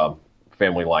Jewish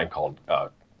family line called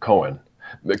Cohen.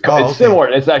 It's similar.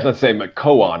 It's actually the same, but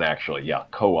Koan, actually. Yeah,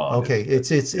 Koan. Okay,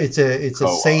 it's a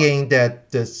saying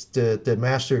that the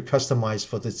master customized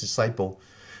for the disciple.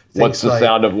 What's the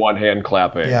sound of one hand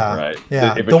clapping? Yeah, right.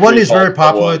 Yeah. The one is very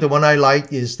popular. The one I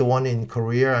like is the one in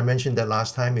Korea. I mentioned that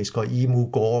last time. It's called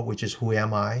Imu Go, which is Who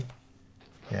Am I?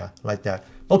 Yeah, like that.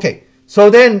 Okay, so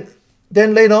then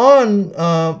later on,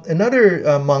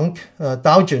 another monk,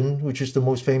 Daojun, which is the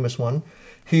most famous one,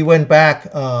 he went back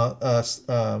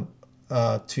to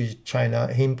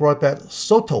China. He brought back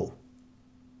Soto.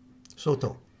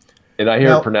 And I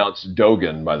hear it pronounced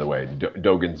Dogen, by the way,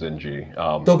 Dogen Zenji.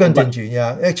 Dogen Zenji,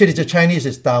 yeah. Actually, the Chinese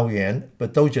is Dao Yuan,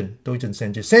 but Dogen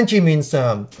Zenji. Zenji means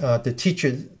the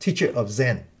teacher of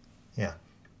Zen. Yeah.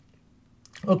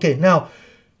 Okay, now,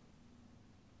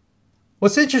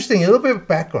 what's interesting, a little bit of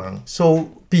background.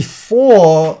 So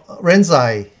before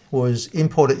Renzai was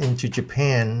imported into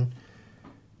Japan,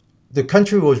 the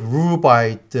country was ruled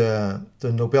by the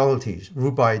nobilities,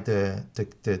 ruled by the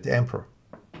emperor.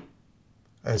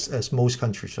 As most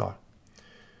countries are.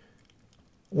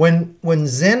 When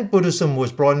Zen Buddhism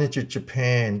was brought into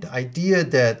Japan, the idea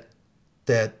that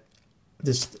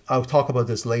this, I'll talk about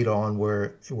this later on,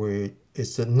 where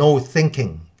it's the no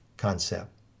thinking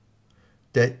concept,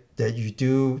 that you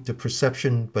do the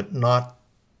perception but not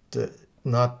the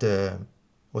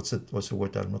what's the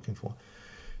word that I'm looking for?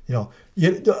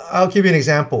 I'll give you an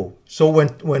example. So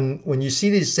when you see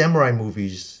these samurai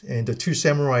movies and the 2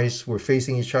 samurais were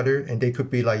facing each other, and they could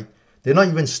be like, they're not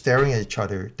even staring at each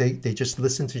other. They just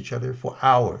listen to each other for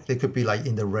hours. They could be like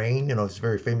in the rain, it's a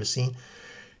very famous scene.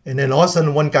 And then all of a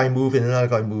sudden one guy moved and another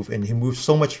guy moved, and he moved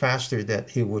so much faster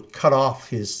that he would cut off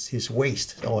his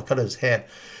waist or cut his head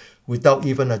without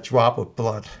even a drop of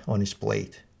blood on his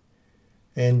blade.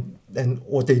 And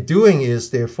what they're doing is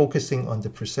they're focusing on the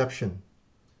perception,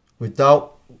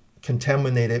 without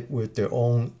contaminated with their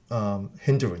own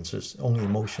hindrances, own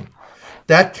emotion.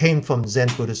 That came from Zen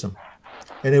Buddhism,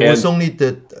 and it was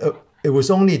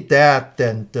only that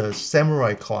then the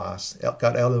samurai class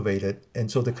got elevated,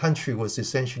 and so the country was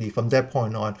essentially from that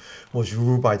point on was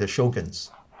ruled by the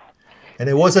shoguns. And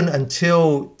it wasn't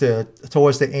until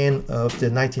towards the end of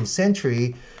the 19th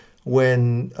century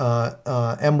when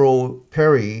Admiral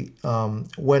Perry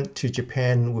went to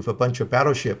Japan with a bunch of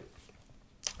battleship,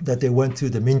 that they went to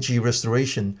the Meiji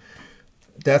Restoration.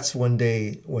 That's when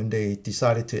they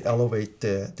decided to elevate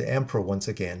the emperor once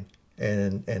again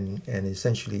and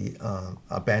essentially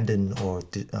abandon or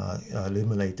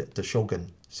eliminate the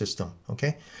shogun system.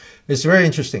 Okay, it's very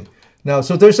interesting. Now,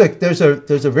 so there's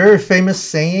a very famous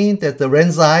saying that the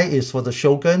Renzai is for the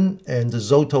shogun and the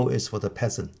Zoto is for the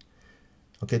peasant.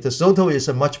 Okay, the Zoto is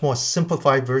a much more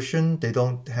simplified version. They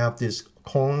don't have this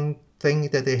Kong thing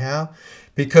that they have,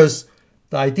 because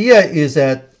the idea is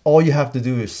that all you have to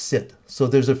do is sit. So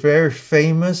there's a very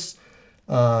famous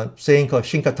saying called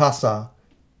Shinkatasa,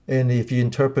 and if you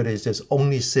interpret it, it's just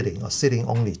only sitting, or sitting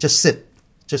only. Just sit,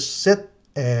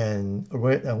 and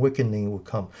awakening will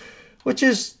come, which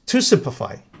is too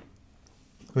simplified.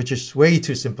 which is way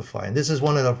too simplified. And this is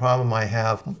one of the problems I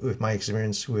have with my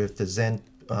experience with the Zen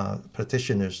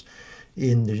practitioners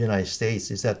in the United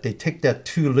States, is that they take that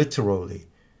too literally.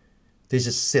 They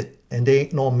just sit and they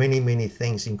ignore many, many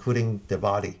things, including the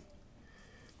body.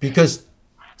 Because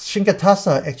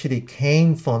Shingatasa actually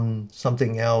came from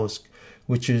something else,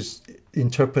 which is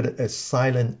interpreted as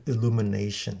silent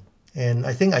illumination. And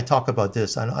I think I talk about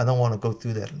this. I don't want to go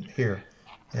through that here.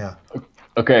 Yeah.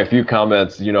 Okay, a few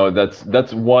comments. You know,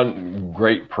 that's one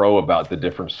great pro about the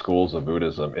different schools of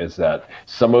Buddhism, is that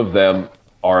some of them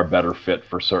are a better fit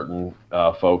for certain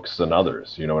folks than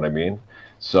others. You know what I mean?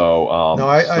 So no,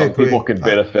 I some agree. people can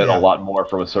benefit yeah. a lot more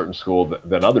from a certain school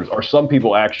than others, or some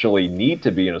people actually need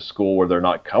to be in a school where they're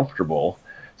not comfortable,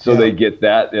 so they get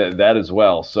that as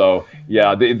well. So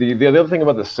yeah, the other thing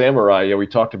about the samurai, yeah, we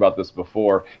talked about this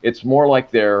before. It's more like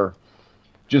they're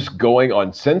just going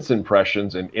on sense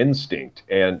impressions and instinct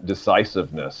and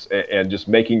decisiveness, and just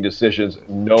making decisions.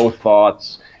 No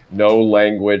thoughts, no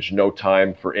language, no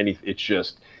time for anything. It's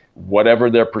just whatever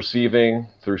they're perceiving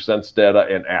through sense data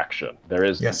and action. There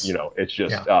is, you know, it's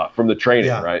just from the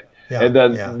training, right? Yeah. And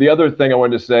then the other thing I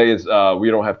wanted to say is, we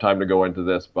don't have time to go into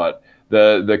this, but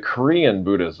the Korean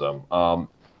Buddhism,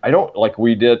 I don't, like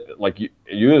we did, like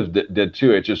you did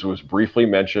too, it just was briefly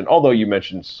mentioned, although you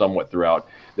mentioned somewhat throughout.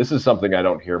 This is something I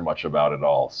don't hear much about at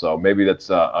all. So maybe that's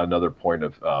another point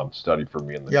of study for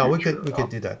me in the future. We could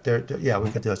do that.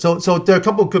 We could do that. So there are a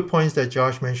couple of good points that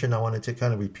Josh mentioned. I wanted to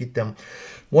kind of repeat them.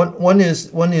 One is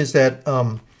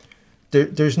that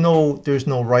there's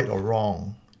no right or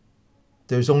wrong.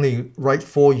 There's only right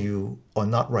for you or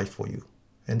not right for you.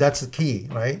 And that's the key,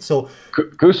 right? So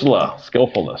kusala,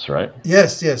 skillfulness, right?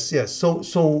 Yes.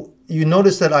 So you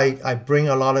notice that I bring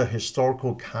a lot of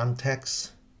historical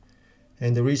context.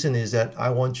 And the reason is that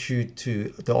I want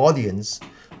the audience,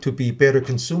 to be better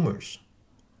consumers,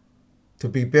 to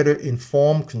be better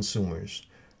informed consumers.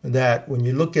 That when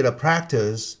you look at a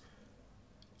practice,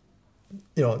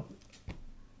 you know,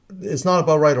 it's not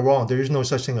about right or wrong. There is no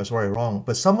such thing as right or wrong.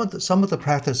 But some of the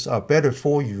practices are better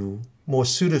for you, more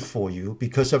suited for you,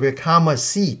 because of your karma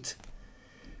seed.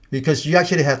 Because you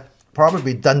actually have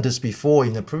probably done this before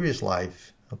in a previous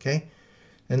life, okay?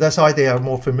 And that's why they are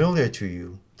more familiar to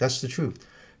you. That's the truth.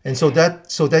 And so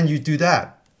then you do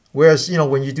that. Whereas, you know,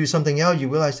 when you do something else, you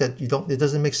realize that it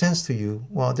doesn't make sense to you.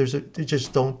 Well, you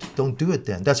just don't do it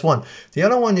then. That's one. The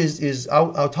other one is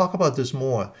I'll talk about this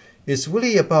more. It's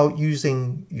really about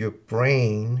using your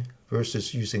brain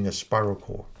versus using a spiral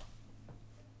cord.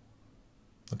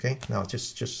 Okay, now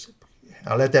just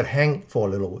I'll let that hang for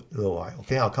a little while.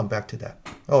 Okay, I'll come back to that.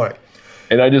 All right.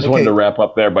 And I just wanted to wrap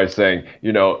up there by saying,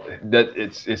 you know, that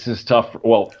it's just tough.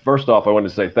 Well, first off, I wanted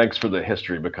to say thanks for the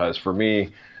history, because for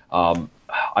me, I'm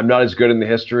not as good in the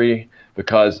history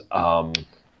because I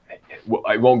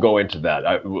won't go into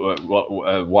that.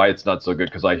 Why it's not so good,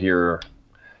 because I hear,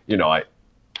 you know,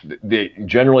 the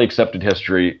generally accepted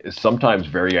history is sometimes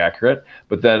very accurate,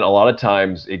 but then a lot of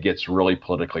times it gets really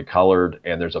politically colored,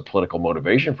 and there's a political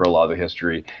motivation for a lot of the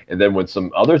history. And then when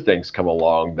some other things come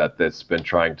along that's been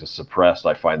trying to suppress,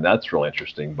 I find that's really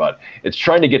interesting. But it's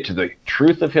trying to get to the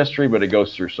truth of history, but it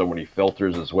goes through so many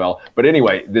filters as well. But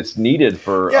anyway, that's needed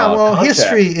for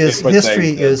history is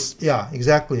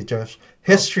exactly, Josh.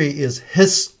 History is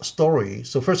his story.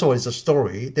 So first of all, it's a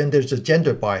story. Then there's a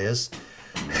gender bias.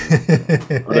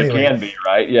 There can be,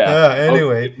 right?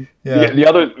 Anyway. The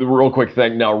other real quick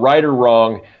thing now, right or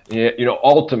wrong, you know,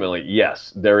 ultimately,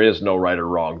 yes, there is no right or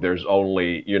wrong. There's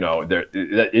only, you know,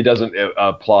 it doesn't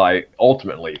apply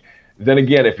ultimately. Then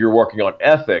again, if you're working on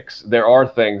ethics, there are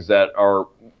things that are,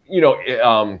 you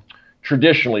know,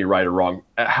 traditionally right or wrong.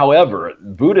 However,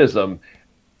 Buddhism,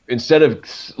 instead of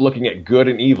looking at good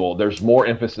and evil, there's more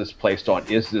emphasis placed on,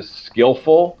 is this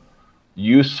skillful,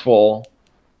 useful,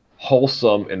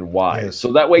 wholesome, and wise? Yes.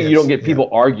 So that way you don't get people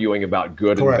arguing about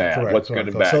good and bad, what's good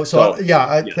and bad.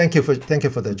 Thank you for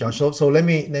that, John. So let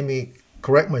me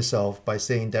correct myself by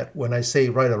saying that when I say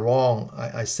right or wrong,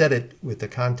 I said it with the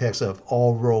context of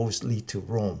all roads lead to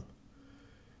Rome.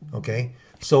 Okay,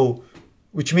 so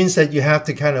which means that you have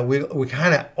to we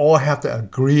kind of all have to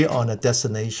agree on a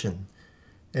destination,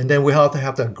 and then we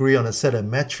have to agree on a set of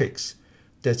metrics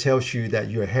that tells you that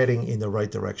you're heading in the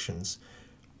right directions.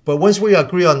 But once we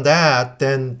agree on that,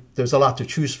 then there's a lot to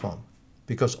choose from,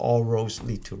 because all roads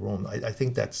lead to Rome. I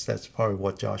think that's probably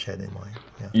what Josh had in mind.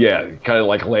 Yeah, kind of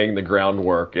like laying the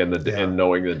groundwork and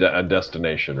knowing the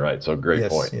destination, right? So great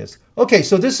point. Yes. Okay,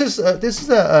 so this is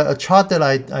a chart that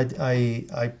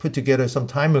I put together some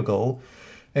time ago,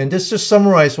 and this just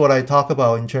summarizes what I talk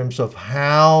about in terms of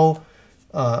how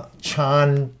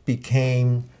Chán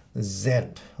became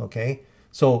Zen. Okay.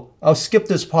 So I'll skip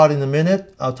this part in a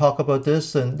minute. I'll talk about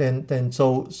this, and then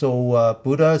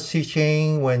Buddha's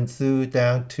teaching went through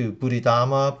down to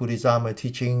Bodhidharma. Bodhidharma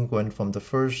teaching went from the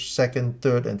first, second,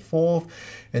 third, and fourth,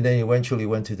 and then eventually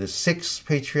went to the sixth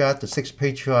patriarch. The sixth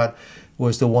patriarch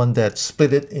was the one that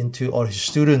split it into, or his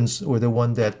students were the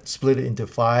one that split it into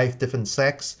 5 different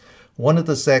sects. One of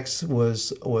the sects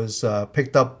was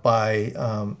picked up by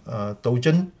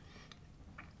Dojin,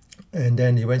 and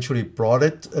then eventually brought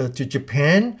it to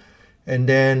Japan, and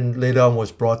then later on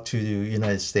was brought to the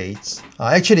United States.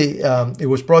 Actually, it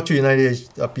was brought to the United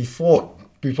States before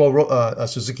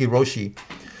Suzuki Roshi,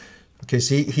 because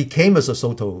he came as a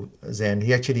Soto Zen.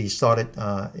 He actually started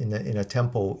in a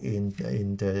temple in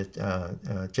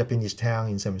the Japanese town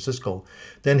in San Francisco.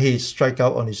 Then he struck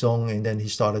out on his own, and then he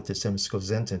started the San Francisco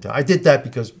Zen Center. I did that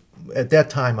because at that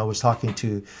time I was talking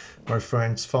to my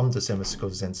friends from the San Francisco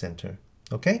Zen Center.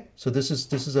 Okay, so this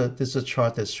is a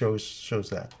chart that shows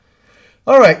that.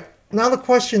 All right, now the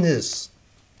question is,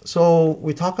 so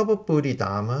we talk about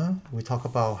Bodhidharma, we talk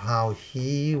about how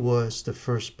he was the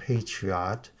first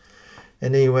patriarch,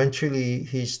 and then eventually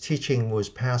his teaching was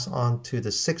passed on to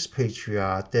the sixth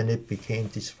patriarch. Then it became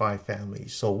these 5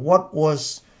 families. So what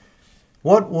was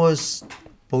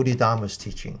Bodhidharma's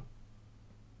teaching?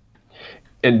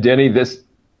 And Denny, this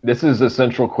is a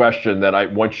central question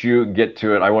that once you get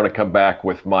to it, I want to come back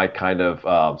with my kind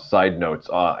of side notes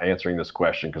answering this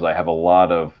question, because I have a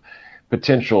lot of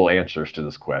potential answers to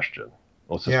this question.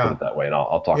 Let's just put it that way, and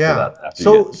I'll talk to that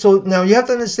after. So now you have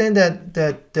to understand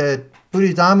that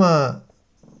Bodhidharma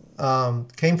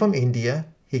came from India.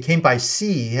 He came by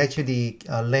sea. He actually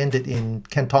landed in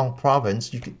Canton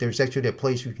province. There's actually a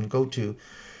place you can go to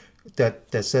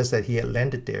that says that he had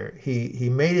landed there. He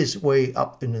made his way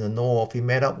up into the north. He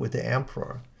met up with the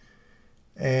emperor,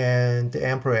 and the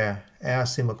emperor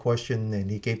asked him a question,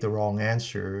 and he gave the wrong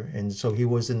answer, and so he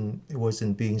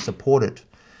wasn't being supportive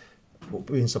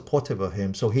of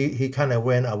him. So he kind of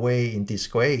went away in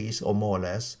disgrace, or more or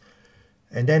less.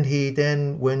 And then he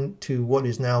went to what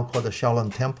is now called the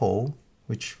Celon temple,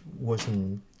 which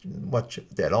wasn't much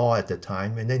at all at the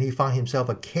time. And then he found himself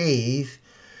a cave,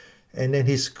 and then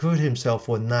he screwed himself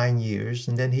for 9 years,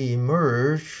 and then he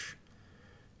emerged.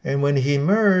 And when he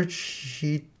emerged,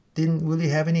 he didn't really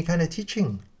have any kind of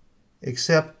teaching,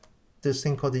 except this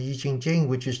thing called the Yi Jin Jing,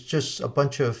 which is just a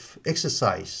bunch of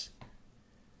exercise.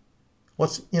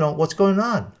 What's going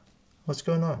on? What's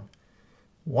going on?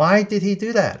 Why did he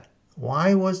do that?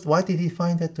 Why did he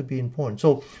find that to be important?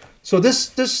 So this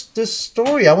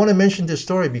story, I want to mention this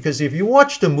story because if you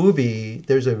watch the movie,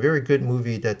 there's a very good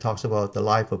movie that talks about the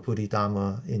life of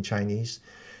Bodhidharma in Chinese.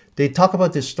 They talk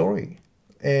about this story,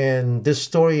 and this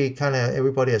story kind of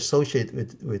everybody associates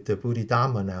with the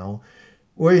Bodhidharma now,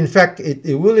 where in fact it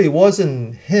really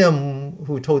wasn't him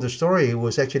who told the story. It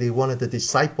was actually one of the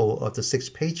disciples of the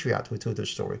sixth patriarch who told the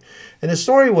story. And the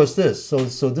story was this. So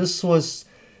this was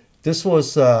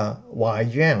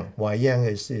Luoyang. Luoyang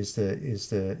is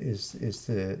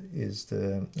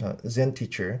the Zen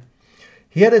teacher.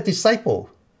 He had a disciple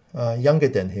younger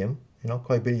than him,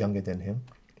 quite a bit younger than him.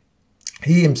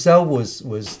 He himself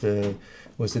was the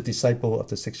disciple of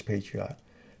the sixth patriarch,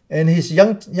 and his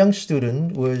young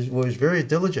student was very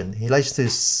diligent. He likes to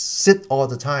sit all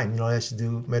the time. He likes to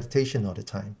do meditation all the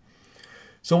time.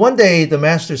 So one day the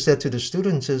master said to the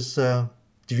student, says,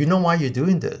 "Do you know why you're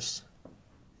doing this?"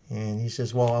 And he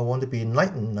says, "Well, I want to be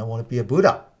enlightened. I want to be a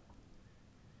Buddha."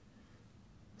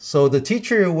 So the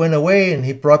teacher went away, and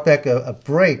he brought back a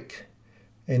brake,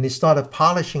 and he started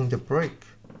polishing the brake.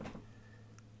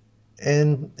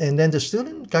 And then the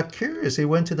student got curious. He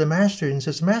went to the master and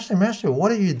says, Master,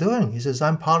 what are you doing?" He says,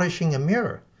 "I'm polishing a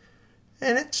mirror."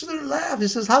 And the student laughed. He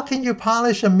says, "How can you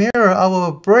polish a mirror out of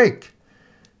a brake?"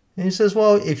 And he says,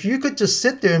 "Well, if you could just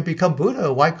sit there and become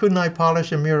Buddha, why couldn't I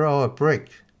polish a mirror out of a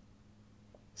brake?"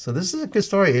 So this is a good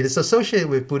story. It is associated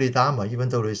with Bodhidharma, even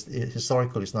though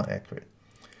historically it's not accurate.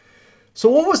 So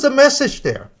what was the message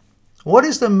there? What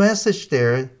is the message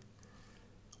there?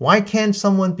 Why can't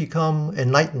someone become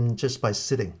enlightened just by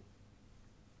sitting?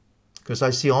 Because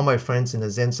I see all my friends in the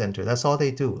Zen center. That's all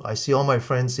they do. I see all my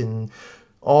friends in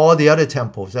all the other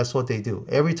temples. That's what they do.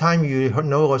 Every time you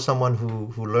know of someone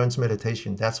who learns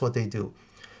meditation, that's what they do.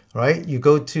 Right? You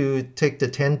go to take the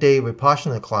 10-day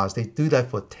Vipassana class. They do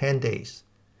that for 10 days.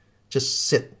 Just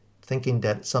sit, thinking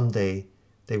that someday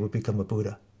they will become a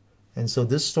Buddha. And so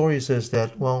this story says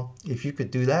that, well, if you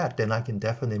could do that, then I can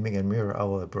definitely make a mirror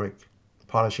out of a brick,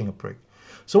 polishing a brick.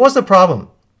 So what's the problem?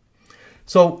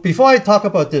 So before I talk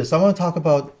about this, I want to talk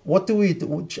about what do we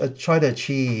try to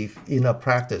achieve in a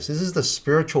practice. This is the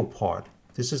spiritual part.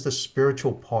 This is the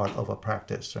spiritual part of a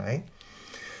practice, right?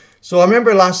 So I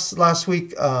remember last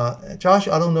week, Josh,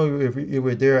 I don't know if you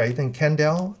were there. I think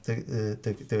Kendall,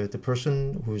 the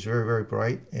person who's very, very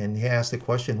bright, and he asked the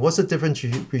question, what's the difference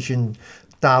between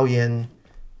Dao Yin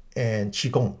and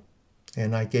Qigong?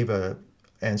 And I gave a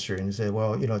answer and said,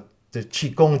 well, you know, the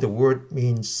Qigong, the word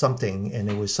means something, and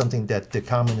it was something that the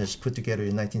communists put together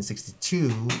in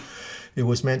 1962. It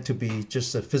was meant to be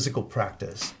just a physical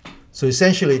practice. So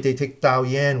essentially, they take Dao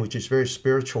Yin, which is very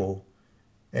spiritual,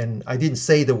 and I didn't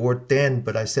say the word then,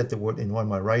 but I said the word in one of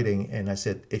my writing, and I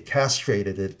said it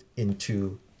castrated it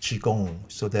into Qigong,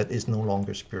 so that it's no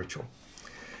longer spiritual.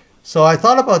 So I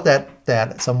thought about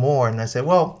that some more, and I said,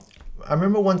 well, I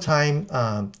remember one time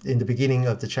in the beginning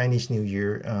of the Chinese New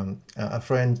Year, a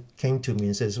friend came to me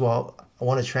and says, well, I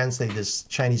want to translate this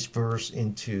Chinese verse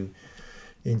into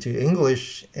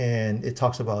English, and it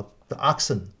talks about the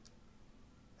oxen.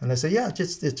 And I said, yeah,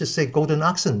 just say golden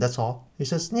oxen, that's all. He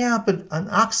says, yeah, but an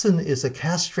oxen is a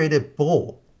castrated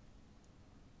bull.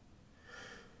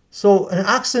 So an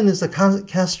oxen is a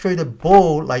castrated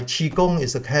bull, like Qigong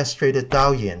is a castrated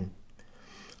Dao Yin.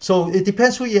 So it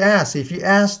depends who you ask. If you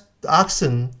ask the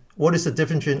oxen, what is the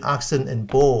difference between oxen and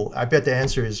bull? I bet the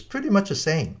answer is pretty much the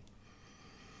same.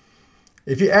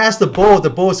 If you ask the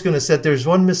bull is going to say there's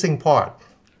one missing part.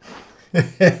 I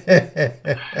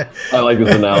like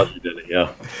this analogy, Denny.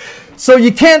 Yeah. So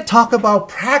you can't talk about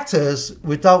practice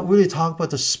without really talking about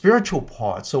the spiritual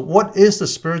part. So what is the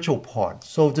spiritual part?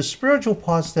 So the spiritual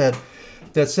part that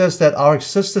says that our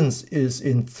existence is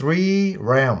in 3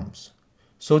 realms.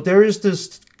 So there is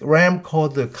this realm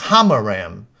called the Kama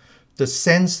realm, the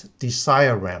sense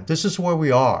desire realm. This is where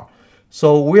we are.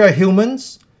 So we are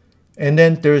humans, and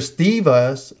then there's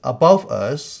devas above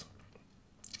us,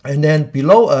 and then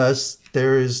below us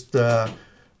there is the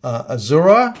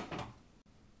Asura,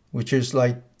 which is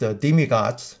like the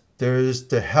demigods. There is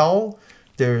the hell.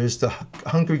 There is the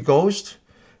hungry ghost.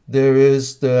 There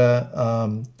is the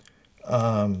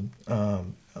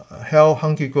hell,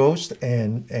 hungry ghost,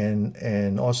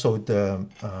 and also the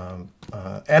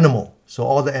animal. So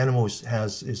all the animals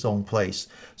has its own place.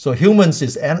 So humans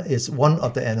is one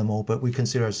of the animal, but we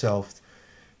consider ourselves,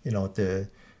 you know,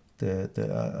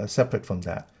 separate from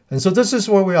that. And so this is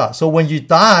where we are. So when you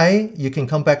die, you can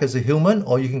come back as a human,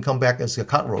 or you can come back as a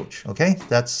cockroach. Okay,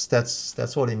 that's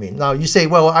what it means. Now you say,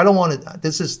 well, I don't want it.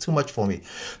 This is too much for me.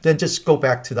 Then just go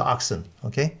back to the oxen.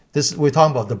 Okay, we're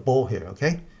talking about the bull here.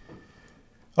 Okay.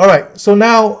 All right. So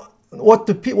now what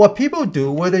people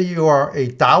do, whether you are a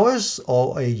Taoist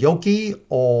or a yogi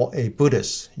or a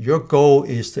Buddhist, your goal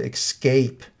is to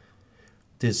escape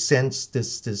this sense,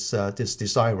 this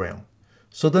desire realm.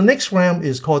 So the next realm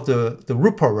is called the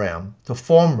Rupa realm, the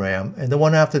form realm, and the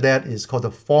one after that is called the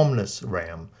formless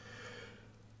realm.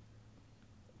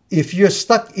 If you're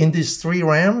stuck in these 3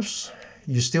 realms,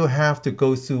 you still have to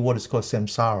go through what is called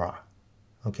samsara.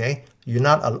 Okay, you're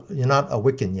not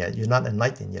awakened yet. You're not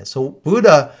enlightened yet. So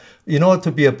Buddha, in order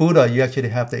to be a Buddha, you actually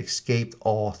have to escape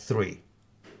all 3.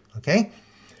 Okay.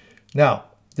 Now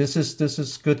this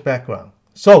is good background.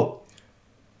 So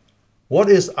what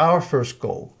is our first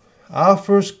goal? Our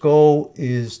first goal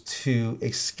is to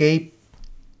escape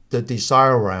the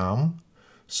desire realm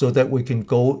so that we can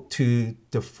go to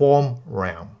the form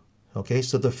realm. Okay,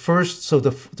 so the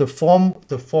form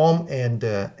and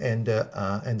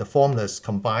the formless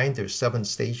combined, there's 8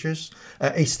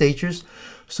 stages.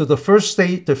 So the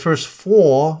first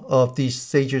 4 of these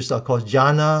stages are called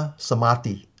jhana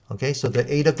samadhi. Okay, so the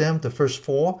 8 of them, the first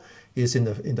 4 is in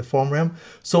the form realm.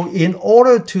 So in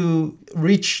order to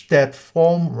reach that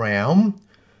form realm,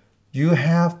 you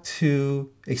have to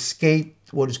escape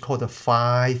what is called the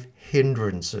 5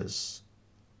 hindrances.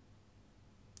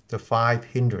 The 5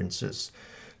 hindrances.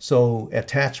 So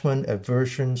attachment,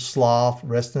 aversion, sloth,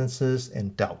 restlessness,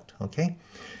 and doubt. Okay.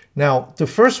 Now the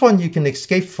first one you can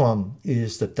escape from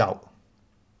is the doubt.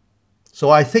 So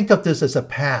I think of this as a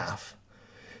path.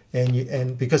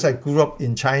 And because I grew up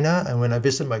in China, and when I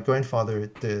visited my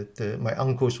grandfather, my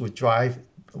uncles would drive,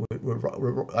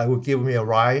 would give me a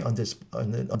ride on this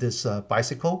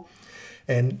bicycle,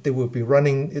 and they would be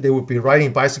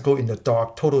riding bicycle in the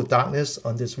dark, total darkness,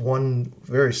 on this one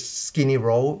very skinny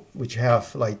road, which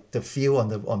have like the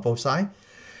field on both sides.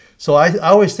 So I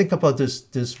always think about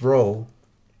this road.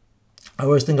 I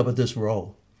always think about this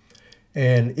road,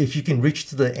 and if you can reach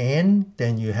to the end,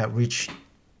 then you have reached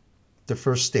the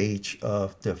first stage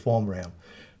of the form realm.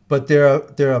 But there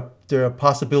are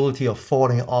possibility of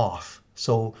falling off.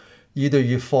 So either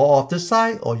you fall off this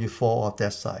side or you fall off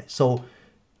that side. So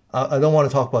I don't want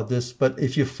to talk about this, but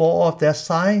if you fall off that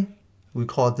side, we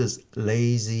call this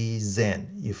lazy Zen.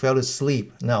 You fell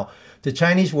asleep. Now, the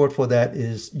Chinese word for that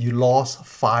is you lost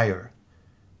fire.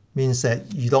 means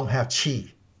that you don't have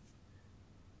qi.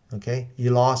 Okay,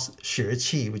 you lost 血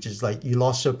气, which is like you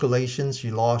lost circulations,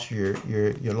 you lost your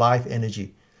life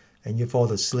energy, and you fall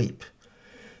asleep.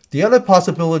 The other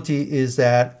possibility is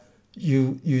that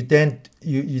you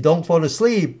don't fall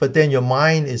asleep, but then your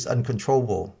mind is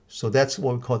uncontrollable. So that's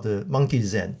what we call the monkey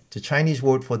zen. The Chinese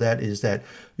word for that is that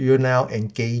you're now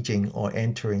engaging or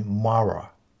entering Mara.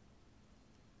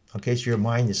 Okay, so your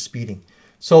mind is speeding.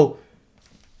 So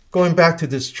going back to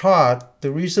this chart,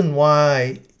 the reason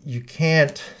why you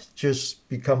can't just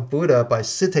become Buddha by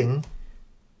sitting,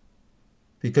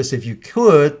 because if you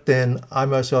could, then I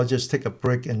might as well just take a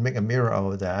brick and make a mirror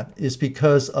out of that, is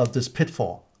because of this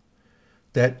pitfall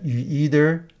that you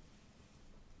either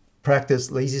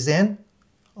practice lazy zen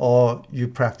or you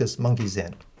practice monkey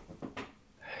zen.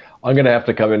 I'm going to have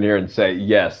to come in here and say,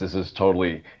 yes, this is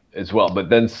totally as well. But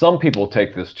then some people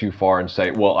take this too far and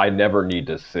say, well, I never need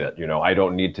to sit. You know, I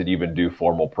don't need to even do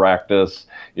formal practice.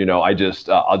 You know, I'll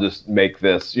just make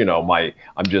this, you know, I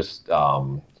just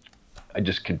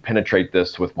can penetrate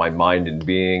this with my mind and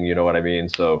being, you know what I mean?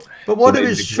 So, but what if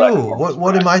it's true?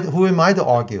 Who am I to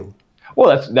argue?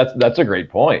 Well, that's a great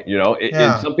point. You know,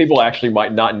 and some people actually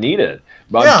might not need it.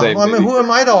 But yeah, I mean, who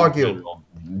am I to argue?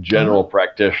 General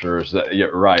practitioners, yeah,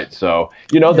 right. So,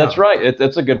 you know, that's right.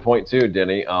 That's a good point too,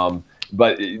 Denny.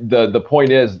 But the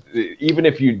point is, even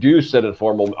if you do sit in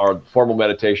formal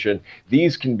meditation,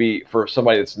 these can be, for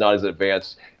somebody that's not as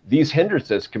advanced, these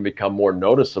hindrances can become more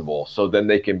noticeable. So then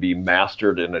they can be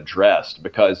mastered and addressed.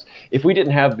 Because if we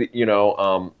didn't have the, you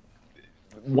know,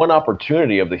 one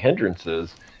opportunity of the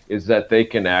hindrances is that they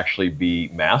can actually be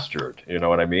mastered. You know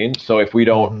what I mean? So if we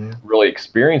don't really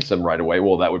experience them right away,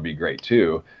 well, that would be great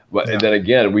too. But then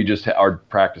again, our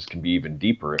practice can be even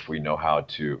deeper if we know how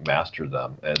to master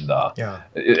them. And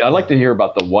I'd like to hear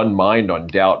about the one mind on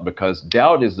doubt, because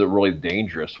doubt is the really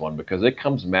dangerous one, because it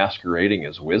comes masquerading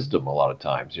as wisdom a lot of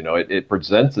times. You know, it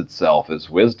presents itself as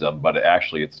wisdom, but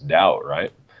actually it's doubt,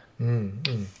 right? I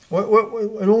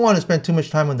don't want to spend too much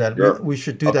time on that. Sure. We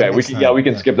should do that next time. Yeah, we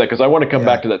can skip that, because I want to come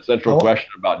back to that central question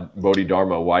about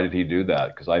Bodhidharma. Why did he do that?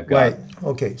 Because I've got... Right.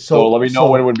 Okay. So let me know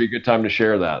when would be a good time to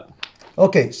share that.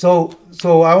 Okay. So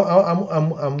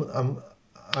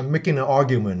I'm making an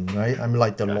argument, right? I'm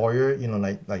like the lawyer, you know,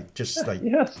 like just like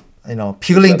you know,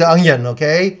 peeling the onion.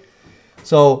 Okay.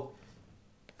 So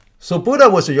Buddha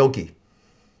was a yogi.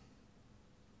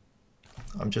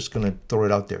 I'm just gonna throw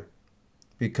it out there,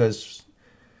 because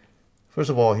first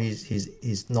of all,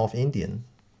 he's North Indian,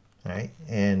 right?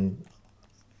 And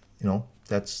you know,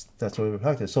 that's what we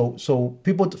practice. So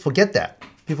people forget that.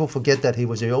 People forget that he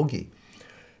was a yogi,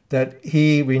 that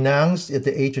he renounced at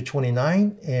the age of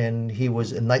 29, and he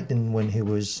was enlightened when he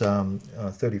was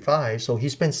 35. So he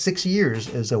spent 6 years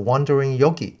as a wandering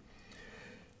yogi.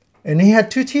 And he had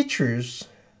two teachers.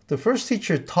 The first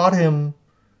teacher taught him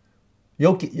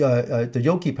the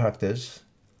yogi practice,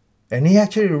 and he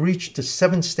actually reached the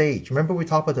 7th stage. Remember we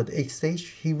talked about the 8th stage?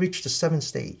 He reached the 7th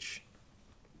stage.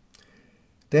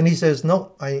 Then he says,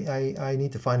 no, I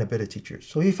need to find a better teacher.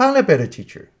 So he found a better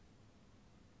teacher.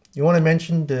 You want to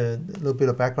mention a little bit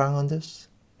of background on this?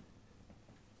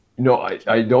 No,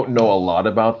 I don't know a lot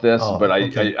about this, but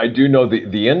I do know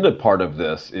the end part of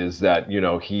this is that, you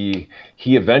know, he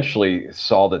eventually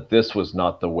saw that this was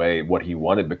not the way what he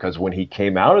wanted, because when he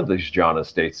came out of these jhana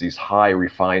states, these high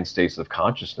refined states of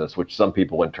consciousness, which some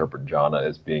people interpret jhana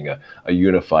as being a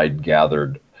unified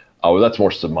gathered, that's more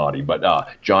samadhi, but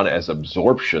jhana as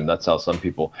absorption, that's how some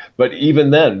people, but even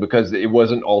then, because it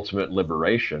wasn't ultimate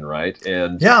liberation, right?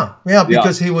 And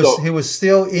because he was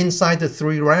still inside the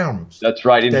 3 realms. That's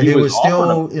right. And he was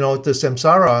still, you know, the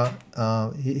samsara,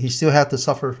 he still had to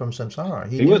suffer from samsara.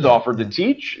 He was offered to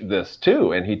teach this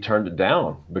too, and he turned it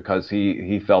down because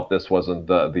he felt this wasn't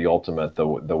the ultimate, the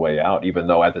way out, even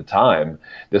though at the time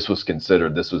this was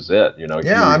considered, this was it, you know.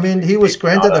 Yeah, I mean, he was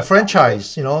granted a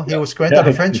franchise, you know, he was granted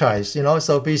a franchise, you know,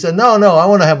 so he said, no, I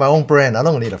want to have my own brand. I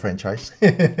don't need a franchise.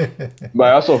 But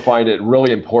I also find it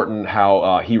really important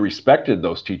how he respected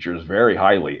those teachers very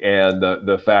highly, and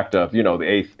the fact of, you know,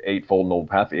 the eightfold noble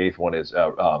path, the 8th one is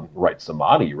right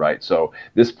samadhi, right? So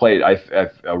this played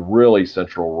a really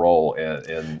central role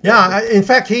in in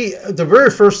fact, the very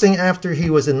first thing after he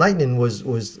was enlightened was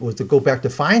to go back to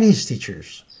find his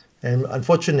teachers, and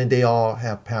unfortunately they all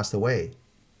have passed away.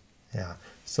 Yeah.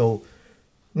 So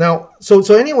now,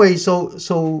 anyway,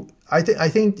 I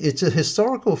think it's a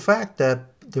historical fact that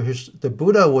the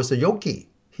Buddha was a yogi.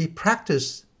 He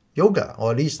practiced yoga,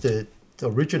 or at least the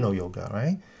original yoga,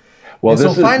 right? Well,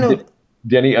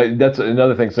 Denny, that's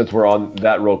another thing. Since we're on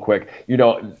that real quick,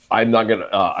 I'm not gonna.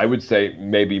 I would say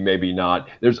maybe, maybe not.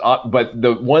 But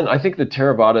the one I think the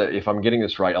Theravada, if I'm getting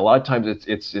this right, a lot of times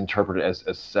it's interpreted as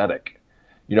ascetic.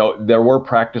 There were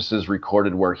practices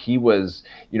recorded where he was,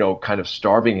 kind of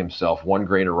starving himself 1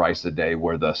 grain of rice a day,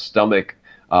 where the stomach,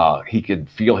 he could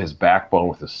feel his backbone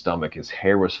with his stomach. His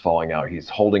hair was falling out. He's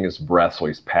holding his breath, so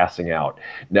he's passing out.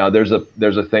 Now there's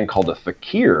a thing called a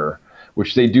fakir,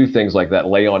 which they do things like that,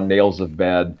 lay on nails of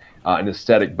bed, an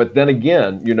aesthetic. But then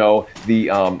again,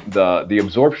 the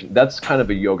absorption, that's kind of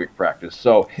a yogic practice.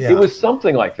 So it was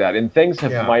something like that, and things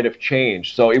might have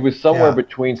changed. So it was somewhere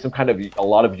between some kind of a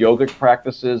lot of yogic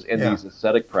practices and these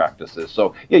ascetic practices.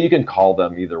 So you can call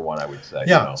them either one, I would say.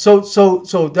 Yeah. So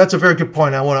that's a very good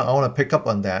point. I want to pick up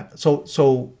on that.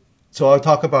 So I'll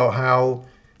talk about how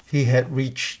he had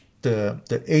reached the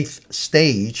 8th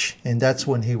stage, and that's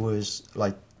when he was,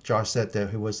 like Josh said,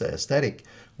 that he was the aesthetic,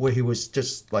 where he was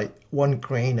just like 1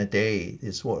 grain a day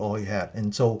is what all he had.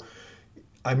 And so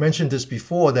I mentioned this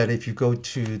before, that if you go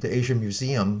to the Asian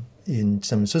Museum in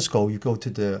San Francisco, you go to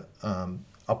the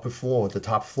upper floor, the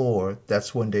top floor,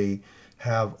 that's when they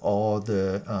have all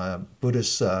the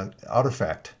Buddhist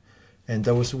artifact. And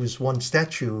there was one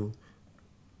statue,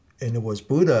 and it was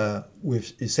Buddha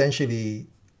with essentially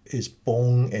his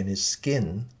bone and his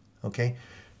skin, okay?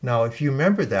 Now, if you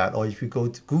remember that, or if you go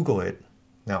to Google it,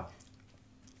 now,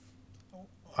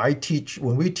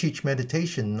 when we teach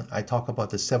meditation, I talk about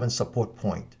the 7 support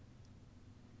point.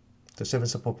 The 7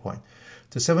 support point.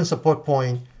 The 7 support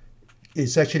point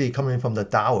is actually coming from the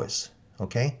Taoist,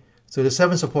 okay? So the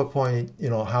 7 support point,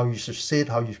 how you should sit,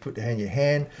 how you put your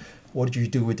hand, what you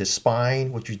do with the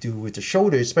spine, what you do with the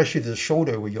shoulder, especially the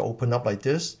shoulder where you open up like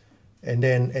this, and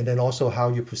then also how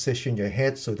you position your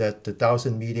head so that the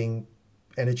 1,000 meeting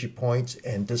energy points,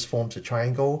 and this forms a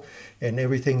triangle, and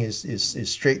everything is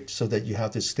straight, so that you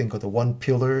have this thing called the 1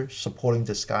 pillar supporting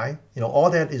the sky. All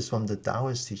that is from the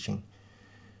Taoist teaching.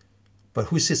 But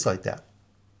who sits like that?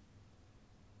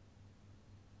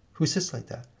 Who sits like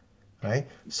that? Right?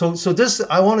 So this,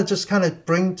 I want to just kind of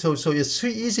bring so it's too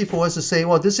easy for us to say,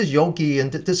 well, this is yogi, and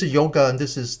this is yoga, and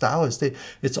this is Taoist.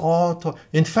 It's all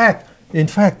in fact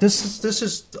this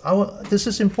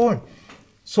is important.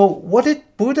 So what did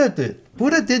Buddha do?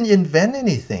 Buddha didn't invent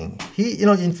anything. He,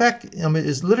 in fact,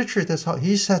 his literature, that's how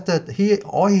he said that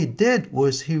all he did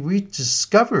was he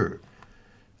rediscovered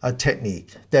a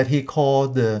technique that he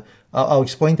called I'll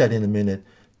explain that in a minute,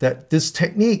 that this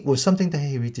technique was something that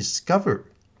he rediscovered.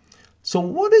 So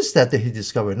what is that he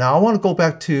discovered? Now I want to go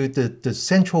back to the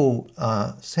central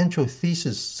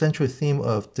theme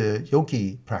of the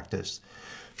yogi practice.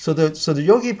 So the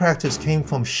yogi practice came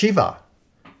from Shiva.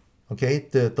 Okay,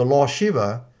 the Lord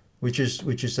Shiva, which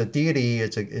is a deity,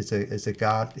 it's a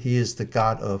god. He is the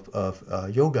god of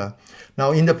yoga.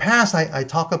 Now, in the past, I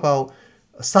talk about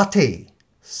sati.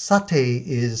 Sati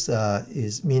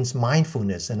means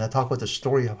mindfulness, and I talk about the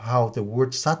story of how the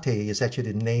word sati is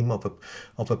actually the name of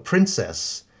a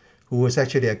princess who was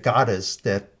actually a goddess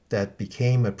that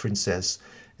became a princess.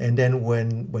 And then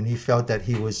when he felt that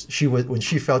when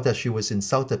she felt that she was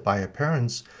insulted by her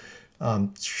parents,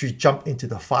 she jumped into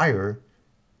the fire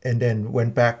and then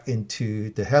went back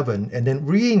into the heaven and then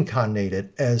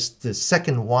reincarnated as the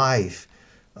second wife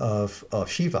of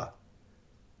Shiva.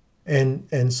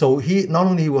 And so he not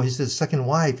only was his second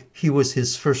wife, he was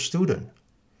his first student.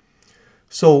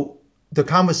 So the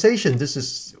conversation, this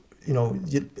is,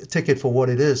 you take it for what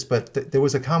it is, but there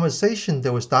was a conversation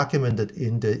that was documented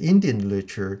in the Indian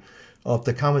literature of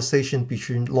the conversation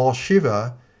between Lord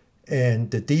Shiva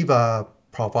and the Deva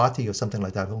Parvati or something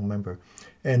like that, I don't remember.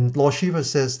 And Lord Shiva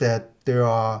says that there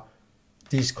are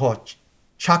these called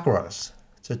chakras.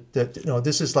 So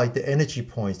this is like the energy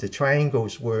points, the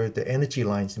triangles where the energy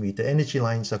lines meet. The energy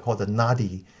lines are called the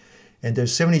nadi. And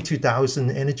there's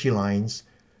 72,000 energy lines,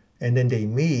 and then they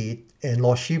meet. And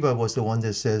Lord Shiva was the one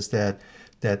that says that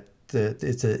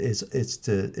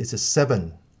it's a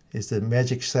 7. It's the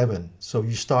magic 7. So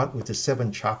you start with the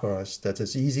 7 chakras. That's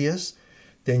as easiest.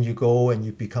 Then you go and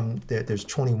you become, there's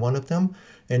 21 of them.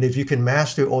 And if you can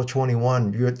master all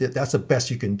 21, that's the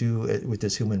best you can do with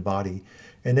this human body.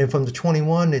 And then from the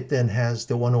 21, it then has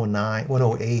the 109,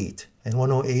 108. And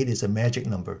 108 is a magic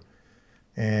number.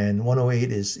 And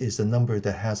 108 is the number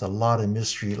that has a lot of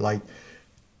mystery, like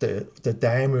the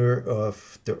diameter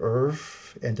of the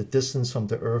earth and the distance from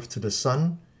the earth to the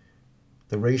sun.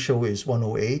 The ratio is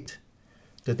 108.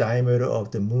 The diameter of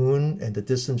the moon and the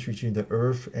distance between the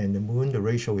earth and the moon, the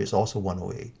ratio is also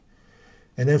 108.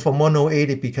 And then from 108,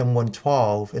 it became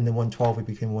 112, and then 112, it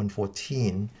became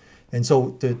 114. And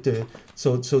so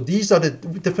so these are the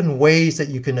different ways that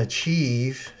you can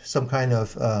achieve some kind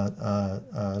of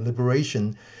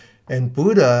liberation. And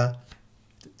Buddha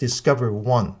discovered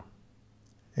one.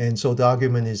 And so the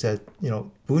argument is that,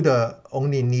 Buddha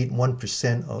only need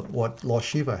 1% of what Lord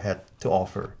Shiva had to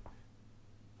offer.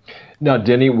 Now,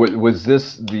 Denny, was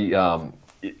this the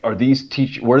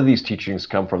where do these teachings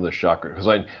come from, the chakra? Because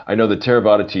I know the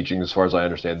Theravada teachings, as far as I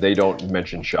understand, they don't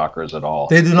mention chakras at all.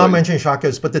 They do not mention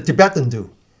chakras, but the Tibetan do.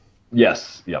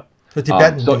 Yes, yep. The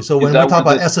Tibetan do. So when we talk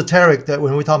about esoteric, they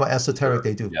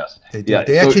do. Yes. They do. Yeah,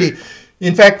 they actually,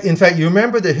 in fact, you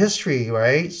remember the history,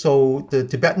 right? So the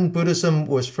Tibetan Buddhism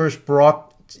was first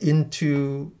brought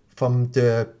from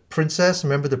the princess.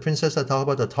 Remember the princess I talked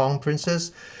about, the Tang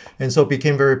princess? And so it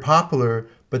became very popular,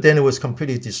 but then it was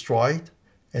completely destroyed.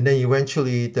 And then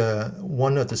eventually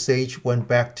one of the sage went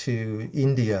back to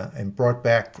India and brought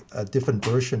back a different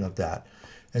version of that.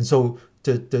 And so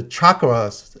the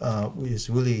chakras is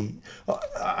really,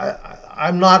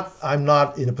 I'm not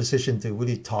in a position to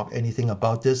really talk anything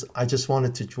about this. I just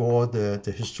wanted to draw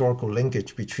the historical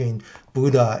linkage between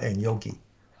Buddha and yogi.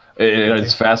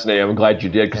 It's fascinating. I'm glad you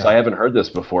did, because I haven't heard this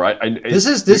before.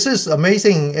 This is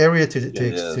amazing area to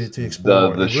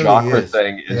explore. The chakra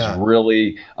thing is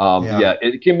really,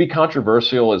 it can be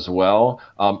controversial as well.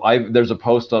 There's a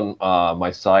post on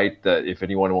my site that if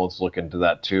anyone wants to look into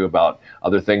that too, about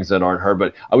other things that aren't heard.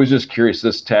 But I was just curious,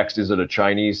 this text, is it a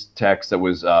Chinese text that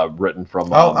was written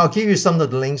from? I'll give you some of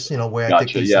the links, where I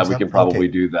think yeah, we can probably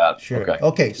do that. Sure.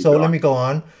 Okay, so let me go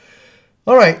on.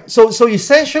 All right. So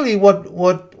essentially, what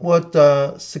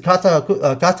Siddhattha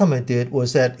Gotama did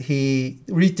was that he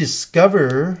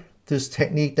rediscovered this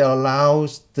technique that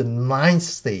allows the 9th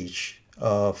stage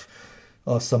of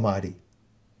samadhi.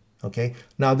 Okay.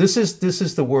 Now this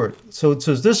is the word. So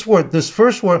this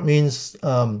first word means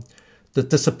the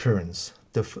disappearance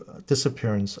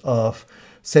of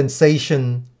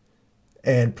sensation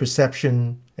and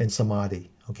perception and samadhi.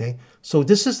 Okay. So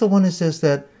this is the one that says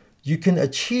that you can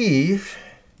achieve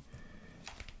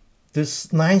this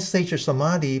 9th stage of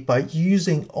samadhi by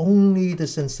using only the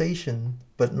sensation,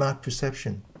 but not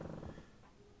perception.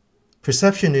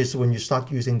 Perception is when you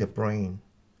start using the brain.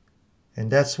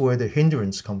 And that's where the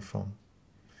hindrance comes from.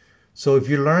 So if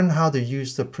you learn how to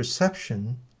use the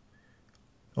perception,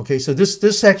 okay, so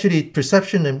this actually,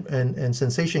 perception and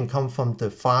sensation come from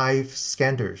the 5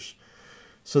 skandhas.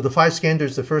 So the 5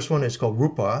 skandhas, the first one is called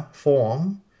rupa,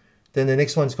 form. Then the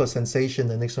next one is called sensation.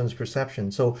 The next one is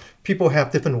perception. So people have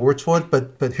different words for it,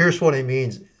 but here's what it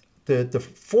means. The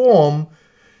form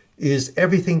is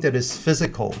everything that is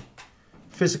physical.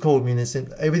 Physical means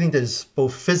everything that is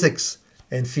both physics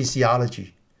and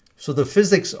physiology. So the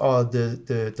physics are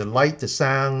the light, the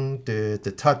sound,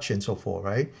 the touch, and so forth,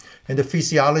 right? And the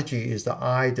physiology is the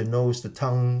eye, the nose, the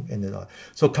tongue, and the.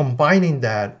 So combining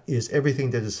that is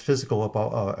everything that is physical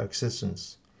about our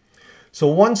existence. So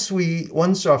once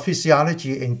our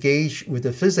physiology engage with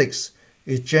the physics,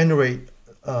 it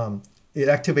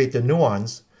activate the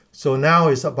neurons. So now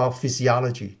it's about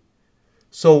physiology.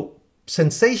 So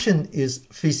sensation is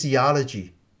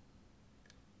physiology.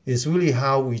 It's really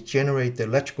how we generate the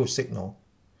electrical signal.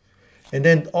 And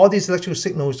then all these electrical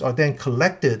signals are then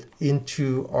collected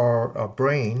into our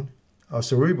brain, our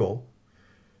cerebral.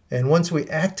 And once we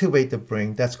activate the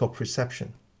brain, that's called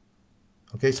perception.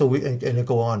 Okay, so and it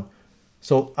go on.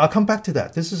 So I'll come back to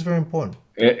that. This is very important.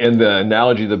 And the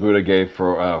analogy the Buddha gave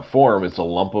for form is a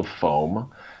lump of foam,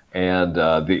 and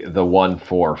the one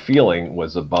for feeling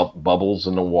was the bubbles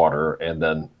in the water, and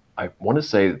then I want to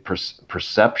say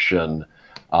perception.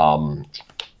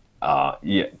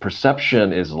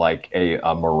 Perception is like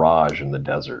a mirage in the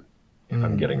desert. If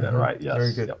I'm getting that right, yes.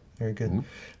 Very good. Very good.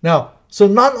 Now, so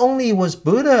not only was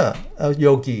Buddha a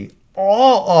yogi,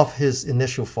 all of his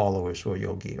initial followers were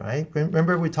yogi, right?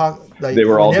 Remember we talked, like, they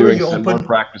were all doing similar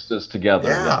practices together.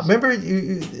 Yeah, yes. Remember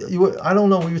you I don't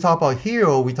know what we talk about here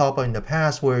or we talk about in the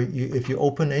past, where if you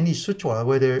open any sutra,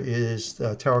 whether it is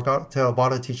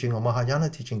Theravada teaching or Mahayana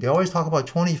teaching, they always talk about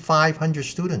 2,500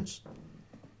 students.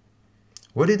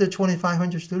 Where did the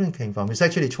 2,500 student came from? It's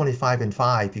actually 25 and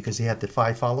 5 because he had the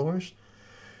 5 followers,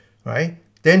 right?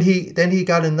 Then he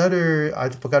got another, I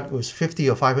forgot, it was 50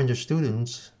 or 500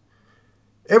 students.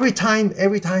 Every time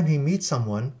he meets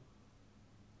someone,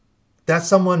 that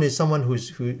someone is someone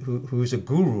who's a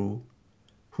guru,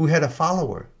 who had a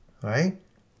follower, right?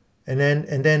 And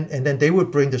then they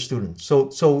would bring the students.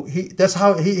 So that's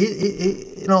how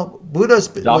he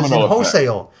Buddha's was in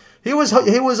wholesale. He was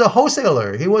a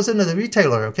wholesaler. He wasn't a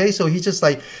retailer. Okay, so he just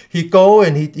like he go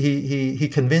and he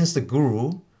convinced the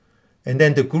guru, And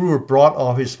then the guru brought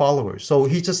all his followers. So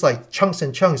he just like chunks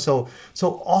and chunks. So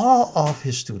all of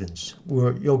his students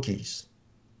were yogis.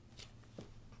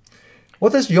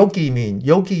 What does yogi mean?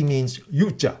 Yogi means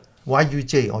yuja,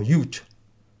 Y-U-J, or yut.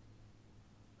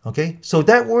 Okay, so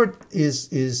that word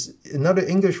is another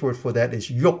English word for that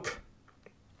is yoke,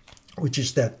 which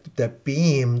is that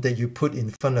beam that you put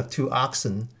in front of two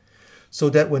oxen, so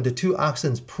that when the two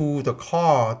oxen pull the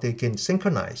car, they can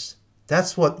synchronize.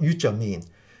 That's what yuja means.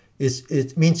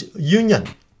 It means union.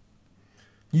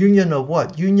 Union of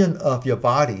what? Union of your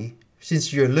body.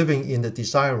 Since you're living in the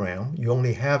desire realm, you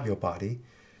only have your body.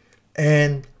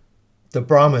 And the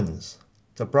Brahmins.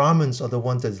 The Brahmins are the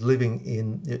ones that's living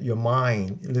in your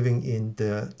mind, living in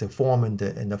the form and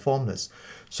the formless.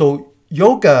 So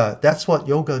yoga, that's what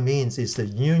yoga means, is the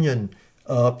union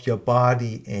of your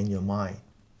body and your mind,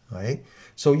 right?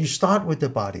 So you start with the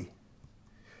body.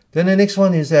 Then the next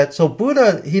one is that, so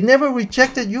Buddha, he never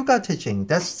rejected yoga teaching.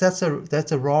 That's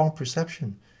a wrong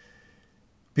perception.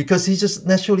 Because he just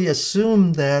naturally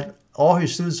assumed that all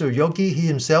his students are yogi, he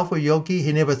himself was yogi.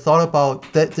 He never thought about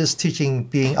this teaching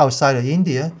being outside of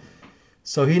India.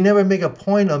 So he never made a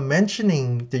point of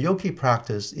mentioning the yogi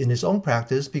practice in his own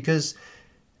practice because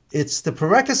it's the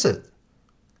prerequisite.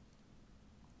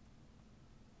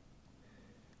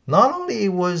 Not only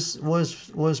was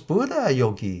Buddha a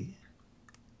yogi,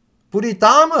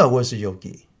 Bodhidharma was a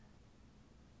yogi,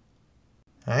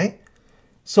 right?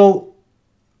 So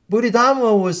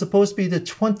Bodhidharma was supposed to be the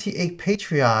 28th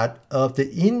patriarch of the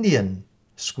Indian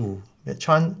school, the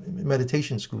Chán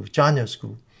meditation school, Jhana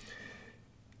school.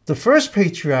 The first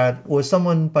patriarch was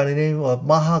someone by the name of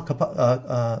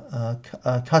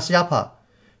Kāśyapa,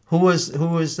 who was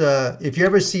if you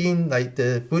ever seen like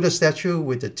the Buddha statue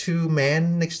with the two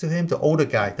men next to him, the older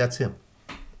guy, that's him,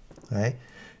 right?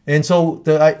 And so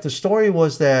the story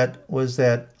was that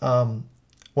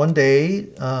one day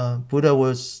Buddha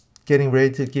was getting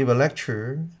ready to give a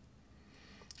lecture,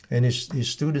 and his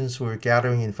students were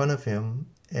gathering in front of him,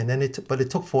 and then it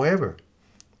took forever.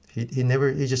 He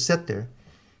just sat there,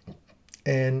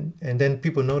 and then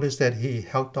people noticed that he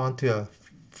held on to a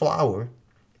flower,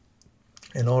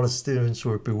 and all the students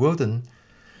were bewildered,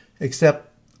 except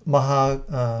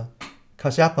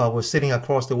Kāśyapa was sitting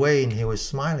across the way and he was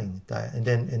smiling. And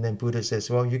then Buddha says,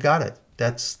 "Well, you got it.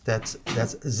 That's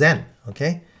Zen,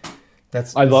 okay?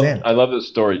 That's Zen." I love this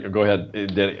story. Go ahead,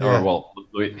 Denny. Yeah. Or, well,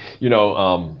 you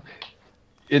know,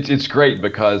 it's great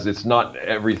because it's not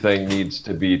everything needs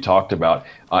to be talked about.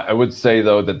 I would say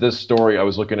though that this story, I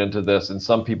was looking into this, and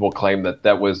some people claim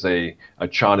that was a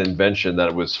Chán invention, that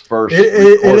it was first.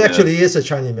 It actually is a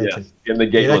Chán invention. Yes, in the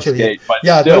Gateless Gate, but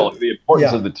yeah, still, the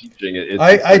importance of the teaching.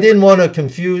 I didn't want to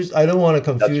confuse. I don't want to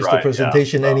confuse right, the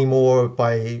presentation yeah. anymore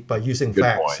by using Good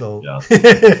facts. point, So yeah.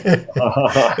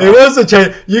 it was a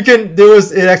Chán.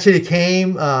 It actually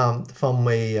came from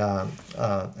a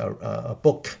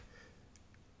book.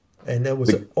 And that was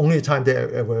the only time they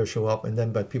ever show up. And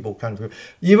then, but people kind of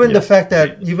even the fact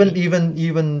that even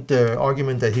the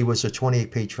argument that he was a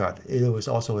 28th patriarch, it was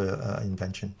also an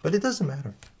invention. But it doesn't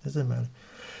matter. It doesn't matter.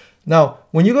 Now,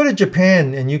 when you go to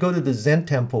Japan and you go to the Zen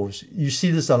temples, you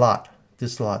see this a lot.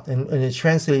 And it's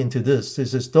translated into this.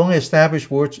 This is, don't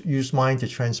establish words, use mind to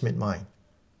transmit mind.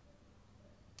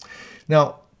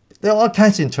 Now, there are all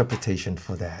kinds of interpretation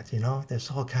for that, you know. There's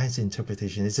all kinds of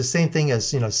interpretation. It's the same thing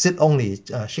as, you know, sit only,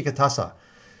 shikatasa.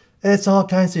 It's all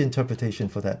kinds of interpretation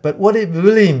for that. But what it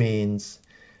really means,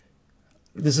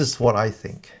 this is what I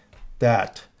think,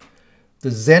 that the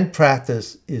Zen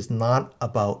practice is not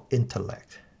about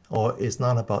intellect, or it's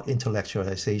not about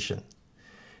intellectualization.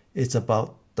 It's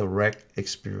about direct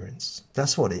experience.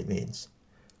 That's what it means.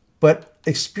 But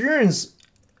experience,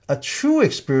 a true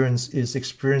experience, is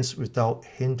experience without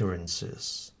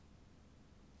hindrances.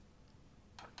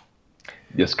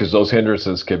 Yes, because those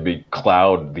hindrances can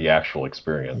cloud the actual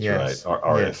experience, Yes. right?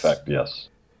 Or Yes. effect, yes.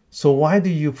 So why do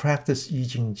you practice Yi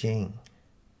Jin Jing?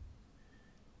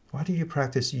 Why do you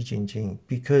practice Yi Jin Jing?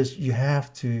 Because you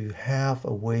have to have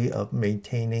a way of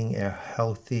maintaining a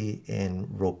healthy and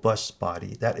robust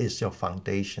body. That is your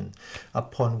foundation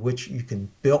upon which you can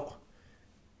build.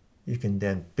 You can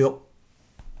then build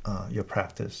your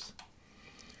practice.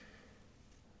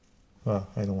 Well,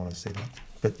 I don't want to say that,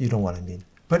 but you know what I mean.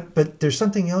 But there's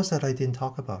something else that I didn't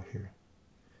talk about here.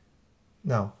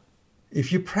 Now,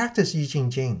 if you practice Yi Jin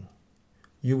Jing,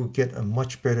 you will get a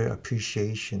much better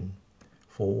appreciation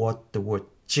for what the word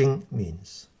Jing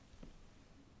means.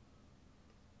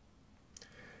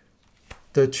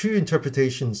 There are two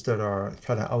interpretations that are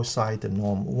kind of outside the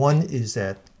norm. One is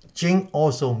that Jing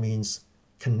also means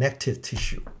connective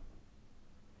tissue.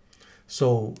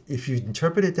 So if you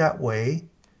interpret it that way,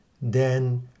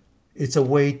 then it's a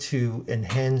way to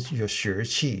enhance your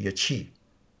qi, your qi.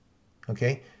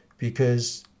 Okay?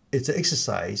 Because it's an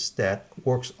exercise that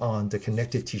works on the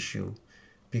connective tissue.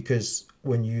 Because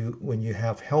when you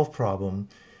have health problem,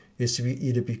 it's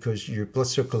either because your blood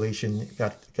circulation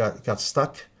got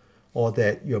stuck, or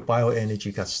that your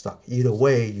bioenergy got stuck. Either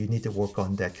way, you need to work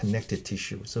on that connective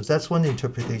tissue. So that's one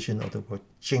interpretation of the word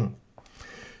Jing.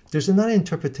 There's another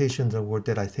interpretation of the word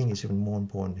that I think is even more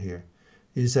important here,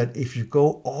 is that if you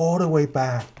go all the way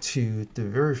back to the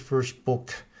very first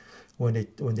book, when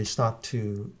they start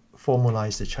to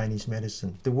formalize the Chinese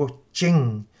medicine, the word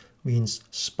Jing means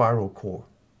spiral cord.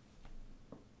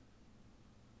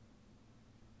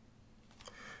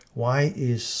 Why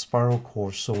is spiral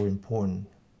cord so important?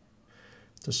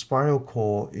 The spiral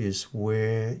cord is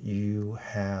where you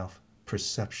have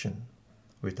perception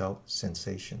without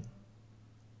sensation.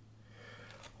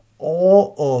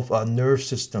 All of our nerve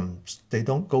systems, they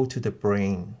don't go to the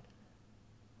brain.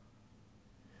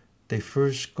 They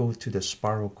first go to the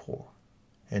spiral cord,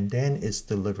 and then it's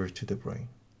delivered to the brain.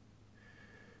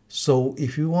 So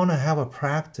if you want to have a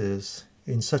practice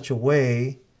in such a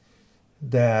way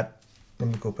that, let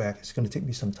me go back. It's going to take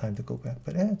me some time to go back,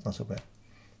 but it's not so bad.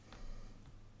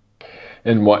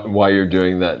 And why you're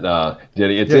doing that,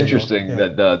 Denny, it's interesting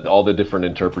that all the different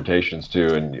interpretations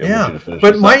too. And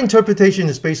but my interpretation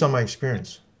is based on my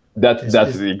experience. That's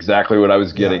exactly what I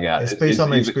was getting at. It's based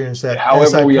on my experience. That however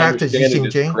as I we practice Yi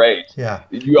Jin Jing, great. Yeah,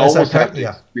 you almost have to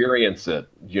experience it.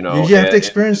 You know, you have to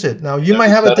experience it. Now you might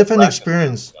have a different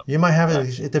experience. You might have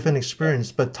a different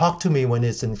experience, but talk to me when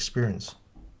it's an experience.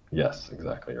 Yes,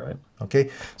 exactly right. Okay,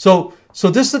 so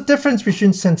there's a difference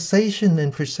between sensation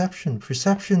and perception.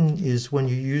 Perception is when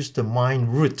you use the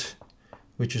mind root,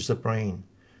 which is the brain.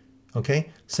 Okay,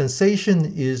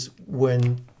 sensation is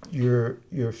when your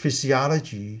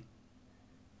physiology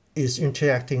is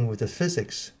interacting with the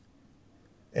physics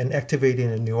and activating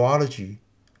the neurology,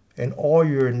 and all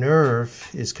your nerve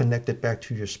is connected back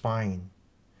to your spine.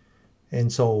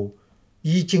 And so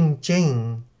Yi Jin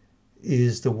Jing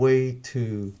is the way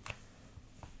to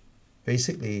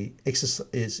basically exercise,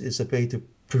 is a way to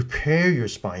prepare your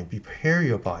spine, prepare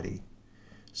your body,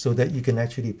 so that you can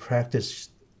actually practice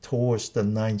towards the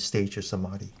 9 stage of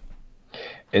samadhi.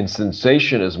 And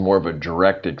sensation is more of a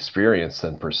direct experience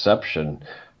than perception,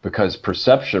 because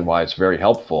perception, why it's very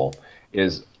helpful,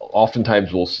 is oftentimes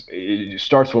it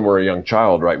starts when we're a young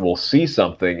child, right? We'll see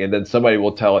something and then somebody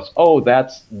will tell us, oh,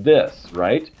 that's this,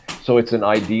 right? So it's an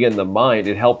idea in the mind.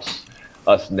 It helps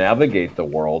us navigate the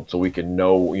world so we can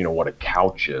know, what a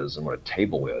couch is and what a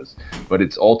table is. But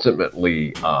it's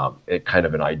ultimately a kind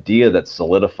of an idea that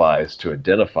solidifies to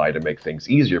identify to make things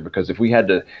easier. Because if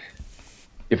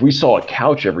we saw a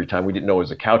couch every time we didn't know it was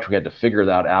a couch, we had to figure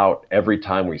that out every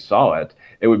time we saw it.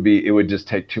 It would just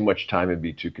take too much time and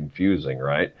be too confusing,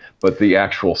 right? But the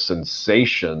actual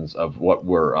sensations of what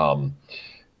we're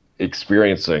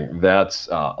experiencing, that's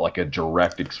like a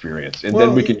direct experience, and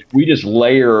then we just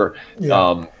layer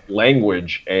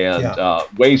language and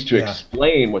ways to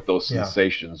explain what those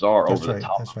sensations are over the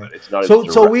top of it. It's not so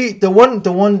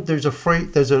there's a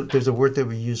phrase, there's a word that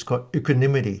we use called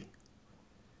equanimity.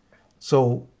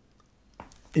 So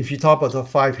if you talk about the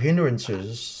 5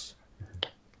 hindrances,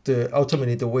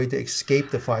 ultimately the way to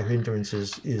escape the 5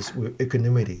 hindrances is with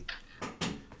equanimity.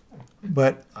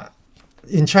 But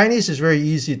in Chinese, it's very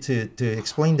easy to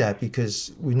explain that,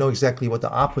 because we know exactly what the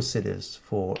opposite is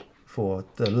for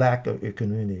the lack of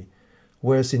equanimity.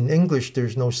 Whereas in English,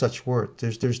 there's no such word.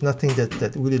 There's nothing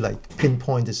that really like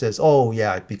pinpoint that says, oh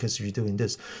yeah, because you're doing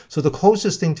this. So the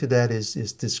closest thing to that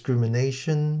is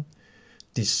discrimination,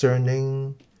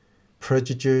 discerning,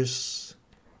 prejudice,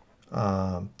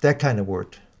 that kind of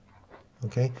word.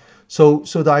 Okay, so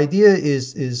the idea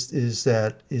is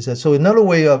that so another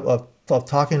way of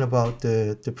talking about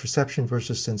the perception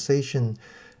versus sensation,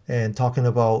 and talking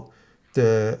about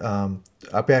the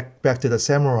back to the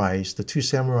samurais, the 2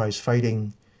 samurais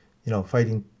fighting in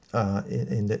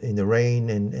the rain,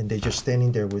 and they're just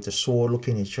standing there with the sword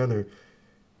looking at each other.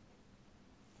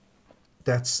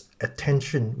 That's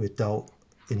attention without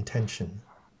intention.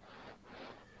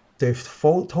 They're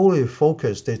totally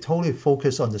focused. They totally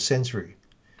focus on the sensory.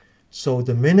 So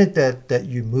the minute that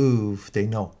you move, they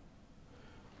know.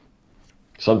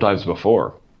 Sometimes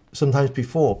before,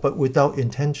 but without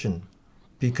intention,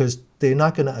 because they're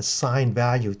not going to assign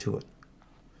value to it.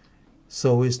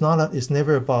 So it's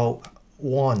never about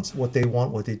wants, what they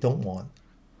want, what they don't want.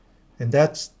 And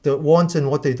that's the wants and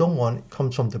what they don't want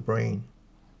comes from the brain,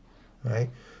 right?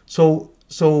 So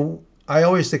I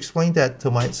always explain that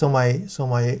to my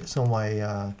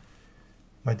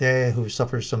my dad who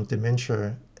suffers from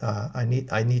dementia, I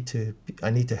need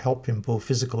to help him both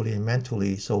physically and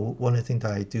mentally. So one of the things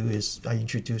that I do is I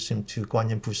introduce him to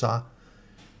Guanyin Pusa,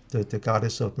 the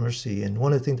goddess of mercy. And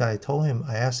one of the things that I told him,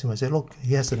 I asked him, I said, look,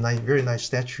 he has a nice, very nice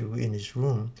statue in his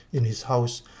room, in his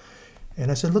house.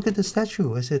 And I said, look at the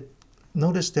statue. I said,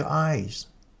 notice the eyes.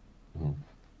 Mm.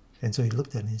 And so he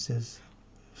looked at it and he says,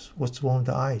 what's wrong with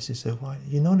the eyes? He said, why?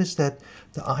 You notice that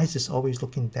the eyes is always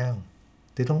looking down.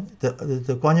 They don't,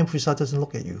 the Guanyin Pusa doesn't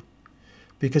look at you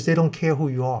because they don't care who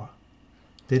you are.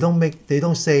 They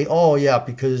don't say, oh yeah,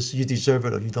 because you deserve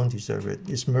it or you don't deserve it.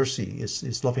 It's mercy,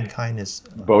 it's loving kindness.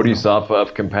 Bodhisattva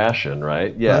of compassion,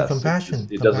 right? Yes. Compassion.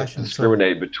 It doesn't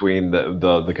discriminate between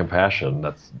the compassion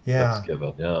that's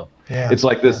given. Yeah. It's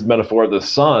like this metaphor of the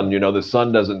sun. You know, the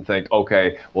sun doesn't think,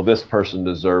 okay, well, this person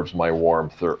deserves my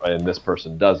warmth, and this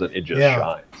person doesn't. It just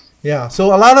shines. Yeah.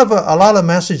 So a lot of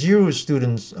Master Jiru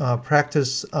students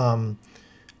practice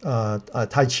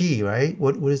Tai Chi, right?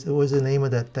 What was the name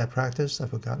of that practice? I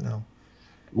forgot now.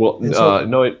 Well,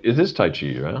 no, it is Tai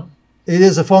Chi, right? It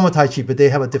is a form of Tai Chi, but they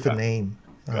have a different name.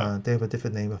 They have a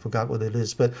different name. I forgot what it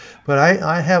is. But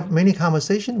I have many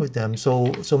conversations with them.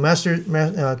 So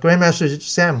Grandmaster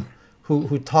Sam,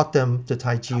 who taught them the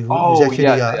Tai Chi, who's actually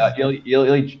Yi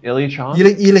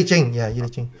Jin, Yi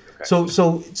Jin.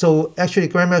 So actually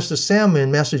Grandmaster Sam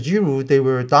and Master Jiru, they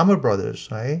were Dharma brothers,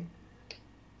 right?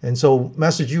 And so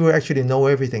Master Jiru actually know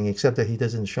everything except that he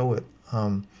doesn't show it.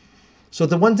 So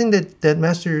the one thing that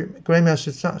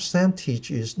Grandmaster Sam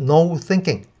teach is no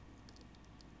thinking.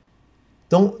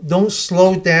 Don't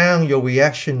slow down your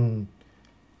reaction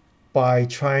by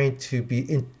trying to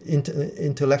be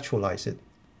intellectualize it.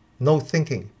 No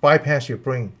thinking. Bypass your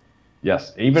brain.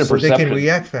 Yes, even so perception. They can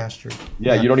react faster.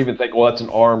 Yeah, you don't even think, well, that's an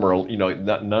arm or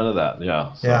none of that.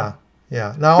 Yeah. So.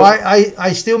 Yeah. Now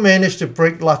I still manage to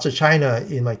break lots of china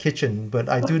in my kitchen, but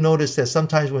I do notice that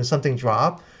sometimes when something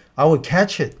drops, I would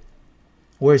catch it,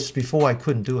 whereas before I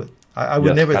couldn't do it. I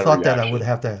would never thought that I would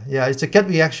have that. Yeah, it's a gut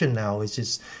reaction now.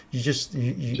 It's just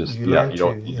you learn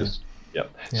to.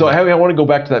 So I want to go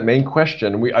back to that main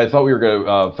question. I thought we were going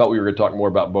to talk more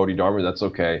about Bodhidharma. That's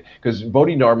okay, because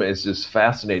Bodhidharma is this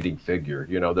fascinating figure.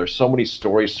 You know, there's so many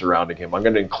stories surrounding him. I'm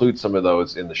going to include some of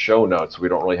those in the show notes. We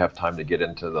don't really have time to get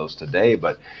into those today,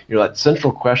 but you know, that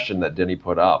central question that Denny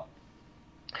put up.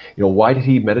 You know, why did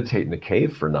he meditate in the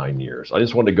cave for 9 years? I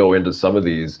just wanted to go into some of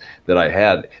these that I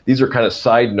had. These are kind of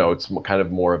side notes, kind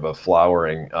of more of a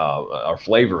flowering or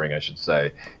flavoring, I should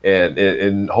say,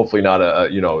 and hopefully not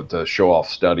to show off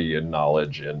study and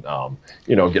knowledge and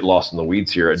get lost in the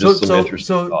weeds here. Just some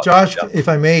interesting thoughts. Josh, if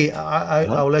I may,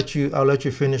 I'll let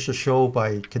you finish the show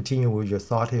by continuing with your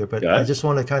thought here. But I just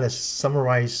want to kind of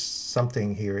summarize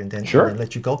something here and then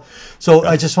let you go. So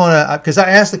I just want to, because I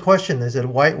asked the question, I said,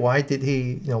 why did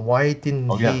he, why didn't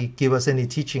he give us any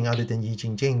teaching other than Yi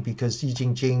Jin Jing? Because Yi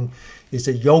Jin Jing is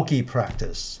a yogi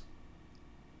practice,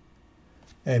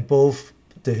 and both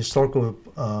the historical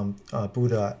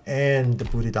Buddha and the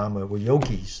Bodhidharma were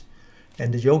yogis,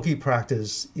 and the yogi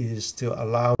practice is to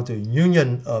allow the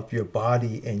union of your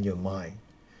body and your mind,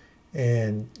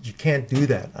 and you can't do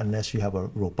that unless you have a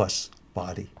robust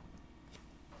body.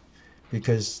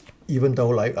 Because even though,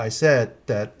 like I said,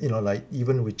 that, like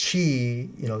even with Qi,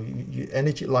 you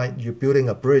energy, like you're building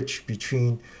a bridge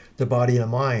between the body and the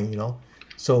mind,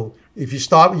 So if you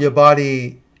stop your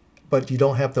body, but you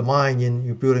don't have the mind,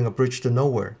 you're building a bridge to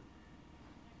nowhere.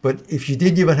 But if you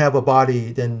didn't even have a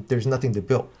body, then there's nothing to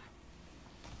build.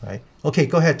 Right. Okay,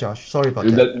 go ahead, Josh. Sorry about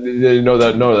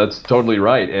that. No, that's totally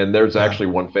right. And there's actually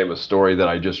one famous story that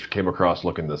I just came across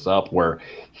looking this up, where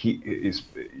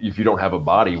if you don't have a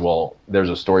body, well,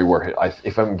 there's a story where,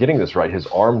 if I'm getting this right, his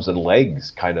arms and legs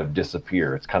kind of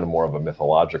disappear. It's kind of more of a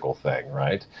mythological thing,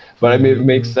 right? But I mean, it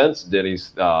makes sense,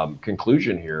 Denny's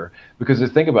conclusion here, because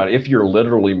think about it, if you're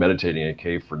literally meditating in a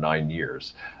cave for 9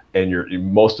 years,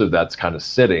 and most of that's kind of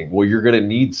sitting, well, you're going to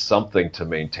need something to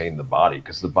maintain the body,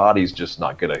 because the body's just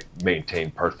not going to maintain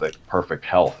perfect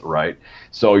health, right?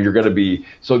 So you're going to be,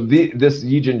 this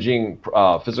Yi Jin Jing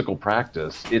physical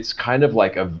practice, it's kind of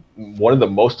like one of the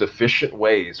most efficient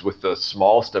ways with the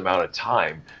smallest amount of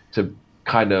time to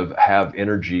kind of have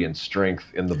energy and strength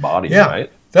in the body,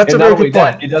 right? That's a very good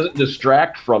point. It doesn't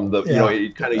distract from the,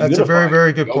 it kind of That's a very,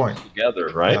 very good point. Together,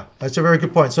 right? Yeah, that's a very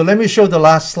good point. So let me show the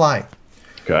last slide.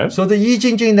 Okay. So the Yi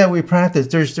Jin Jing that we practice,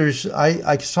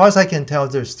 as far as I can tell,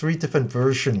 there's 3 different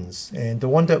versions, and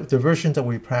the version that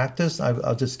we practice,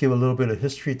 I'll just give a little bit of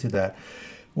history to that,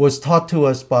 was taught to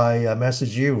us by Master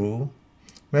Jiru.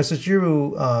 Master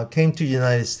Jiru came to the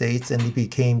United States and he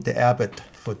became the abbot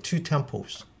for 2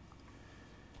 temples,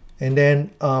 and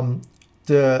then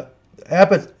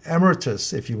abbot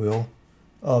emeritus, if you will,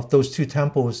 of those two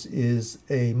temples is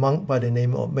a monk by the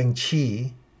name of Ming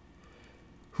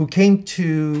who came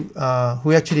to,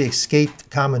 who actually escaped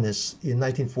communists in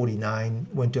 1949,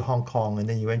 went to Hong Kong, and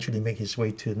then eventually made his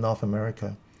way to North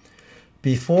America.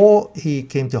 Before he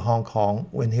came to Hong Kong,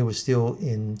 when he was still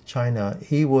in China,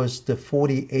 he was the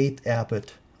 48th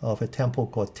abbot of a temple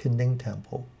called Huineng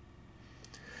Temple.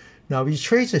 Now, if you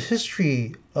trace the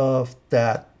history of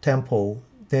that temple,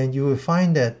 then you will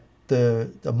find that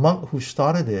the monk who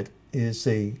started it is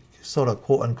a sort of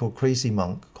quote-unquote crazy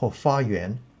monk called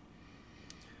Faxian.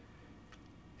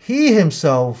 He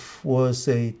himself was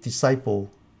a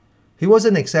disciple. He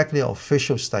wasn't exactly an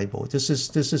official disciple. This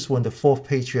is when the fourth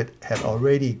patriarch had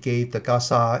already gave the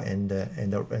gasa and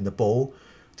the bowl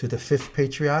to the fifth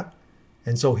patriarch.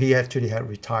 And so he actually had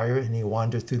retired and he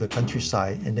wandered through the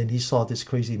countryside, and then he saw this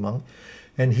crazy monk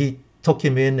and he took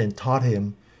him in and taught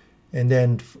him. And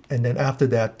then after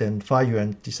that, then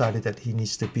Faxian decided that he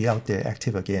needs to be out there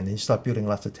active again, and he started building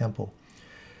lots of temples.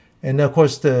 And of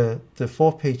course the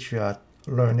fourth patriarch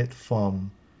learned it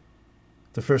from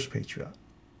the first patriarch.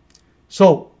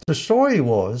 So the story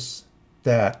was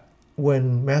that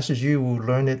when Master Jiru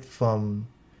learned it from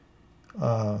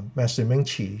Master Ming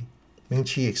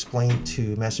explained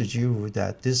to Master Jiru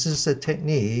that this is a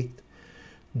technique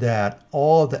that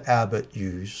all the abbot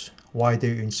use while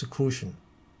they're in seclusion.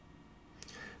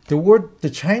 The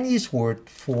Chinese word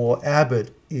for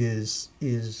abbot is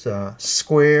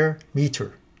square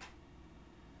meter.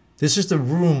 This is the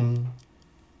room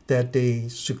that they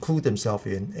seclude themselves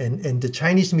in, and the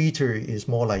Chinese meter is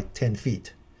more like 10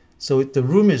 feet. So the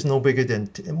room is no bigger than,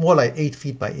 more like 8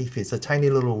 feet by 8 feet. It's a tiny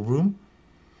little room.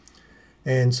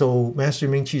 And so Master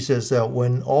Ming says that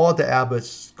when all the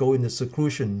abbots go into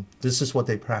seclusion, this is what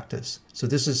they practice. So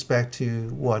this is back to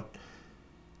what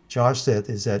Josh said,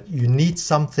 is that you need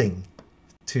something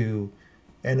to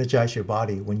energize your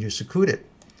body when you're secluded.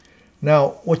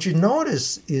 Now, what you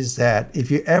notice is that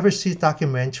if you ever see a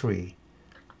documentary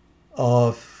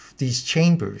of these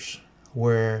chambers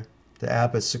where the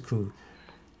abbots seclude,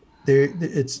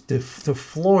 the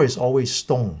floor is always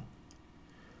stone.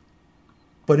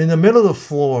 But in the middle of the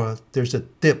floor, there's a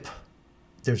dip.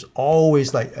 There's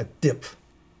always like a dip.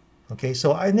 Okay,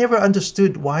 so I never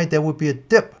understood why there would be a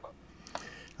dip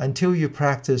until you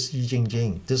practice Yi Jin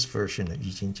Jing, this version of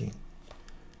Yi Jin Jing.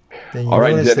 Then you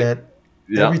notice that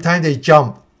every time they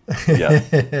jump. Yeah.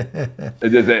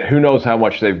 Who knows how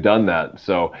much they've done that.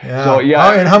 So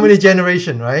yeah. And how many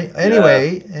generations, right?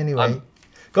 Anyway.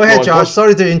 Go ahead, Josh.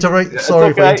 Sorry to interrupt.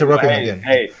 Sorry for interrupting again.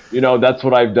 Hey, that's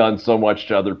what I've done so much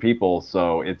to other people,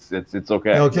 so it's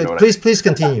okay. Okay, please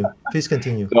continue. Please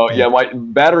continue. So yeah, my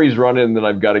battery's running, and then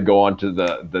I've got to go on to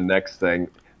the next thing.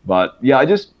 But yeah, I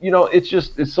just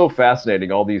it's so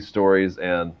fascinating, all these stories,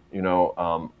 and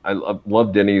I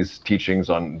love Denny's teachings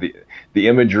on the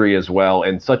imagery as well,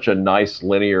 and such a nice,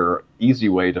 linear, easy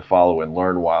way to follow and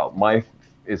learn. While my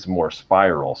is more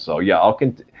spiral. So yeah,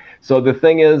 So the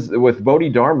thing is, with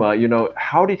Bodhidharma,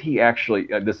 how did he actually,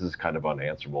 this is kind of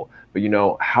unanswerable, but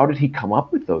how did he come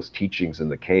up with those teachings in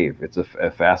the cave? It's a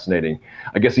fascinating,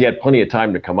 I guess he had plenty of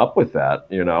time to come up with that,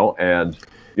 and,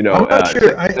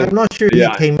 I'm not sure he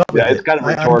came up with it. Yeah, it's kind of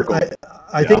rhetorical.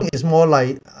 I think it's more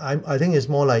like, I think it's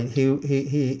more like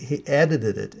he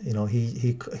edited it,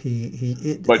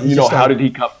 But how did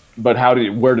he come,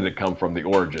 where did it come from, the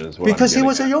origin is what because he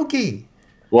was a yogi.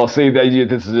 Well, see,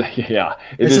 this is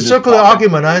It's a circular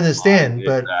argument. I understand,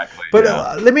 but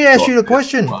let me ask you a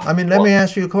question. Let me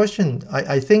ask you a question.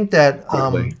 I think that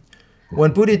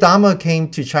when Bodhidharma came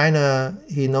to China,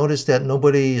 he noticed that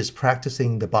nobody is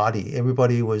practicing the body.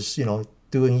 Everybody was,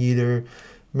 doing either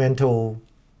mental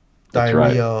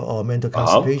diarrhea or mental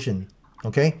constipation.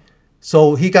 Okay,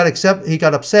 so he got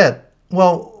upset.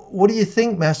 Well, what do you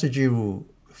think Master Jiru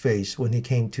faced when he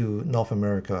came to North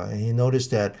America? And he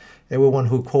noticed that everyone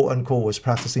who quote unquote was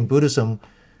practicing Buddhism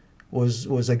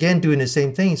was again doing the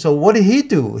same thing. So what did he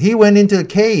do? He went into a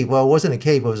cave. Well, it wasn't a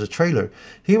cave, it was a trailer.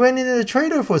 He went into the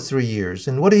trailer for 3 years.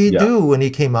 And what did he do when he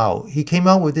came out? He came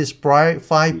out with this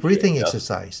 5 breathing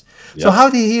exercise. So how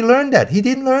did he learn that? He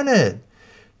didn't learn it.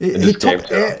 It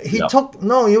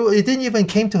didn't even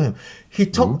came to him. He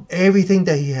took everything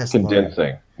that he has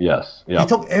learned. Yes. Yeah. He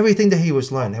took everything that he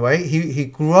was learning, right? He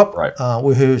grew up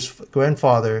with his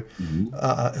grandfather,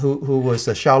 who was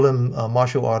a Shaolin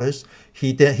martial artist.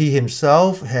 He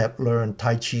himself had learned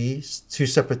Tai Chi 2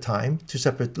 separate times, 2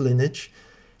 separate lineage,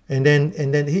 and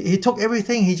then he took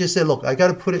everything. He just said, "Look, I got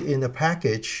to put it in a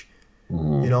package,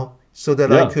 so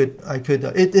that I could."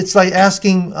 It's like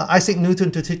asking Isaac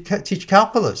Newton to teach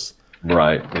calculus.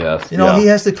 Right. Yes. He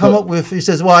has to come up with. He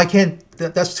says, "Well, I can't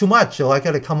that's too much. So I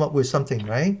got to come up with something,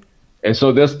 right? And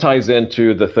so this ties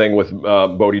into the thing with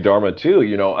Bodhidharma too.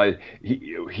 You know,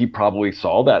 he probably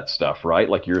saw that stuff, right?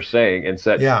 Like you're saying, and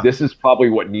said, this is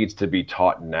probably what needs to be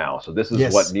taught now. So this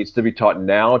is what needs to be taught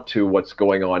now to what's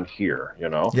going on here, you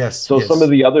know? So some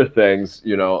of the other things,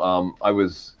 you know, I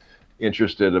was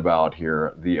interested about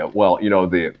here, well, you know,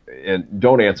 and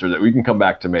don't answer that. We can come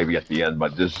back to maybe at the end,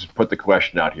 but just put the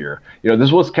question out here. You know,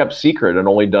 this was kept secret and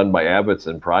only done by abbots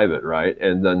in private, right?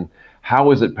 And then,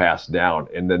 how is it passed down?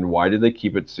 And then why did they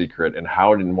keep it secret? And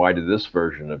how and why did this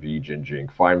version of Yi Jin Jing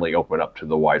finally open up to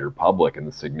the wider public and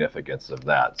the significance of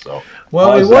that? So,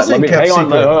 well, it wasn't kept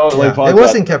secret. It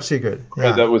wasn't kept secret.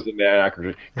 That was an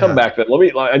accuracy. Come back then.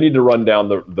 I need to run down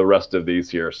the rest of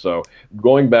these here. So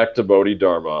going back to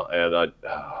Bodhidharma, and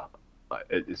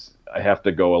I have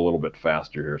to go a little bit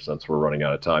faster here since we're running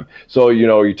out of time. So, you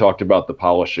know, you talked about the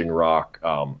polishing rock,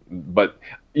 but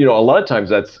you know, a lot of times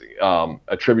that's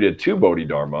attributed to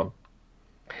Bodhidharma.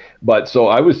 But so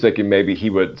I was thinking maybe he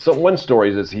would, so one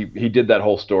story is he did that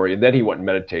whole story and then he went and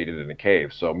meditated in a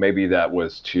cave. So maybe that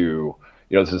was to,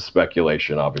 you know, this is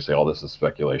speculation, obviously all this is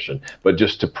speculation, but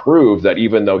just to prove that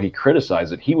even though he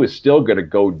criticized it, he was still going to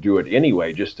go do it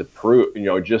anyway, just to prove, you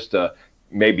know, just to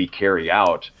maybe carry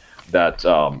out that,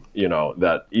 you know,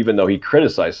 that even though he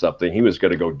criticized something, he was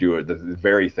going to go do it, the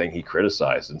very thing he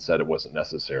criticized and said it wasn't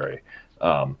necessary.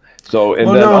 So, and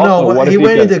then also, what if he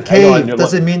went into the cave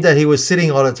doesn't mean that he was sitting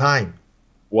all the time.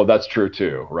 Well, that's true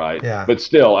too, right? Yeah. But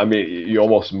still, I mean, you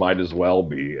almost might as well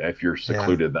be if you're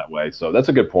secluded that way. So that's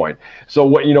a good point. So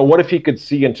what, you know, what if he could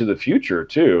see into the future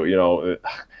too, you know,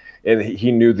 and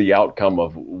he knew the outcome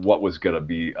of what was going to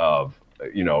be of,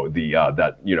 you know,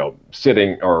 that, you know,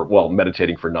 sitting or, well,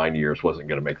 meditating for 9 years wasn't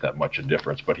going to make that much a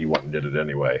difference, but he went and did it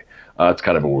anyway. It's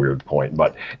kind of a weird point.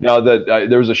 But now that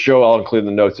there's a show, I'll include in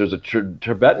the notes, there's a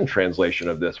Tibetan translation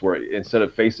of this where instead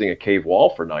of facing a cave wall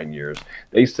for 9 years,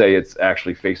 they say it's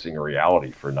actually facing a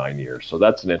reality for 9 years. So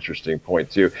that's an interesting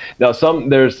point too. Now,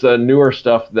 there's newer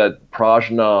stuff that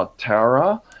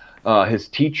Prajnatara, his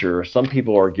teacher, some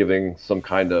people are giving some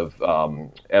kind of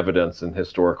evidence in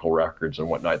historical records and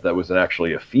whatnot that was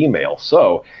actually a female.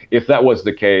 So if that was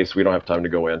the case, we don't have time to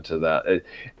go into that.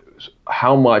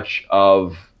 How much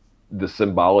of the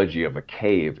symbology of a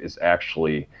cave is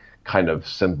actually kind of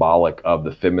symbolic of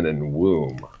the feminine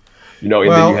womb? You know,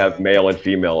 and then you have male and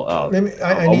female. I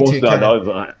need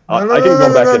to.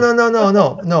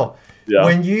 No. Yeah.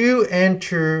 When you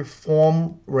enter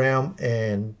form realm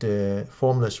and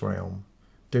formless realm,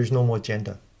 there's no more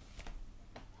gender.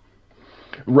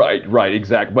 Right,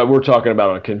 exactly. But we're talking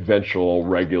about a conventional,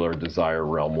 regular desire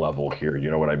realm level here. You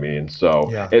know what I mean?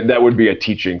 So and that would be a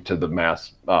teaching to the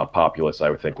mass populace, I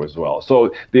would think, as well.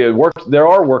 So there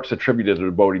are works attributed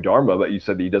to Bodhidharma, but you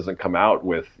said that he doesn't come out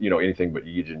with, you know, anything but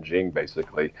Yi Jin Jing,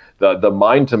 basically. The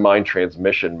mind-to-mind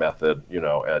transmission method, you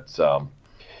know, it's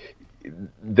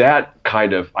that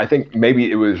kind of, I think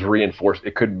maybe it was reinforced,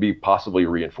 it could be possibly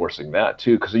reinforcing that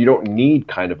too, because you don't need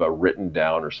kind of a written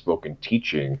down or spoken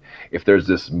teaching if there's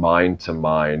this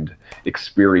mind-to-mind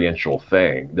experiential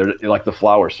thing. Like the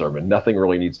flower sermon, nothing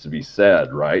really needs to be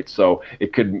said, right? So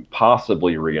it could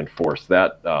possibly reinforce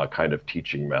that kind of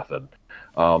teaching method.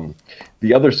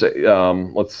 The other,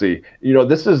 let's see, you know,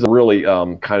 this is a really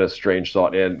kind of strange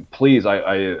thought, and please,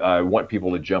 I want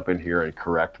people to jump in here and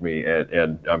correct me,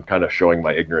 and I'm kind of showing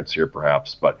my ignorance here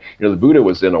perhaps, but you know, the Buddha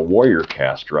was in a warrior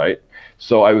caste, right?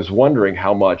 So I was wondering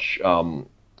how much,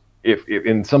 if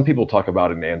and some people talk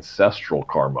about an ancestral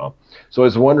karma, so I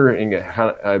was wondering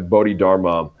how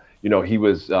Bodhidharma, you know, he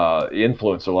was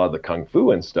influenced a lot of the Kung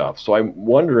Fu and stuff, so I'm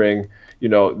wondering, you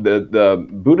know, the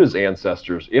Buddha's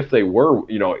ancestors, if they were,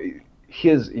 you know,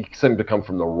 he seemed to come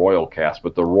from the royal caste,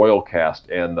 but the royal caste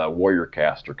and the warrior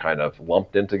caste are kind of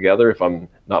lumped in together, if I'm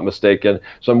not mistaken.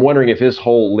 So I'm wondering if his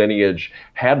whole lineage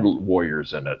had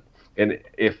warriors in it, and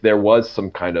if there was some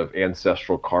kind of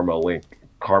ancestral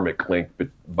karmic link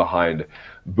behind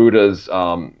Buddha's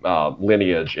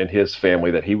lineage and his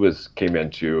family that he came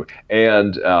into,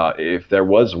 and if there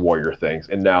was warrior things,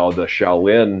 and now the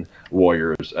Shaolin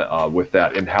warriors with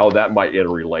that, and how that might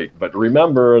interrelate. But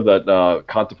remember that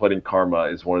contemplating karma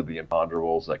is one of the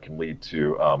imponderables that can lead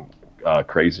to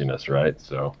craziness, right?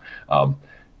 So, and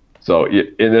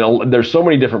then there's so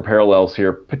many different parallels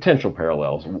here, potential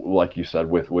parallels, like you said,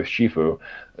 with Shifu,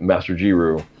 Master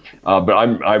Jiru. But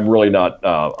I'm really not.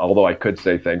 Although I could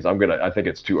say things, I think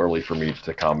it's too early for me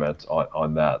to comment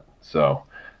on that. So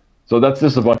that's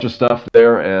just a bunch of stuff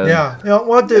there. And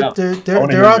well,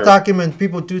 there are documents.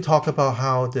 People do talk about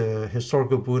how the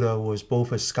historical Buddha was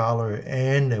both a scholar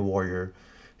and a warrior.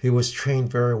 he was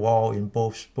trained very well in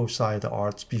both sides of the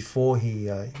arts before he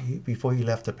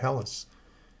left the palace.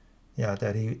 Yeah,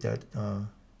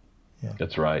 yeah.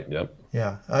 That's right. Yep.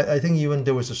 Yeah, I think even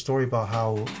there was a story about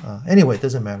how. Anyway, it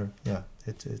doesn't matter. Yeah,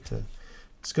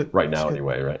 it's good. Right now, good.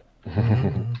 anyway, right?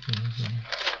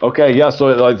 Okay, yeah. So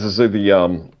I'd like to say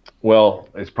well,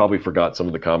 I probably forgot some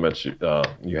of the comments you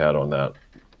had on that,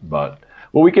 but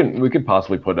well, we could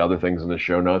possibly put other things in the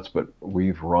show notes, but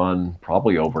we've run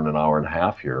probably over an hour and a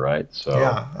half here, right? So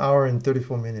yeah, hour and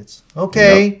 34 minutes.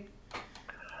 Okay. Yep.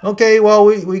 Okay. Well,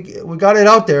 we got it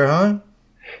out there, huh?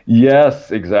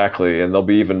 Yes, exactly, and there'll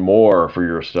be even more for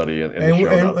your study.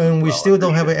 And we still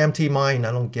don't have an empty mind.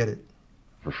 I don't get it.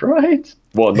 Right.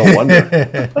 Well, no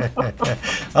wonder.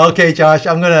 Okay, Josh,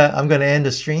 I'm gonna end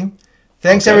the stream.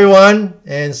 Thanks, everyone,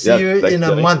 and see you in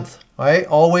a month. All right,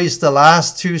 always the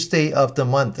last Tuesday of the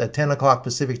month at 10 o'clock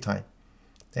Pacific time.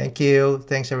 Thank you.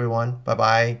 Thanks, everyone.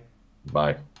 Bye-bye.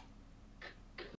 Bye.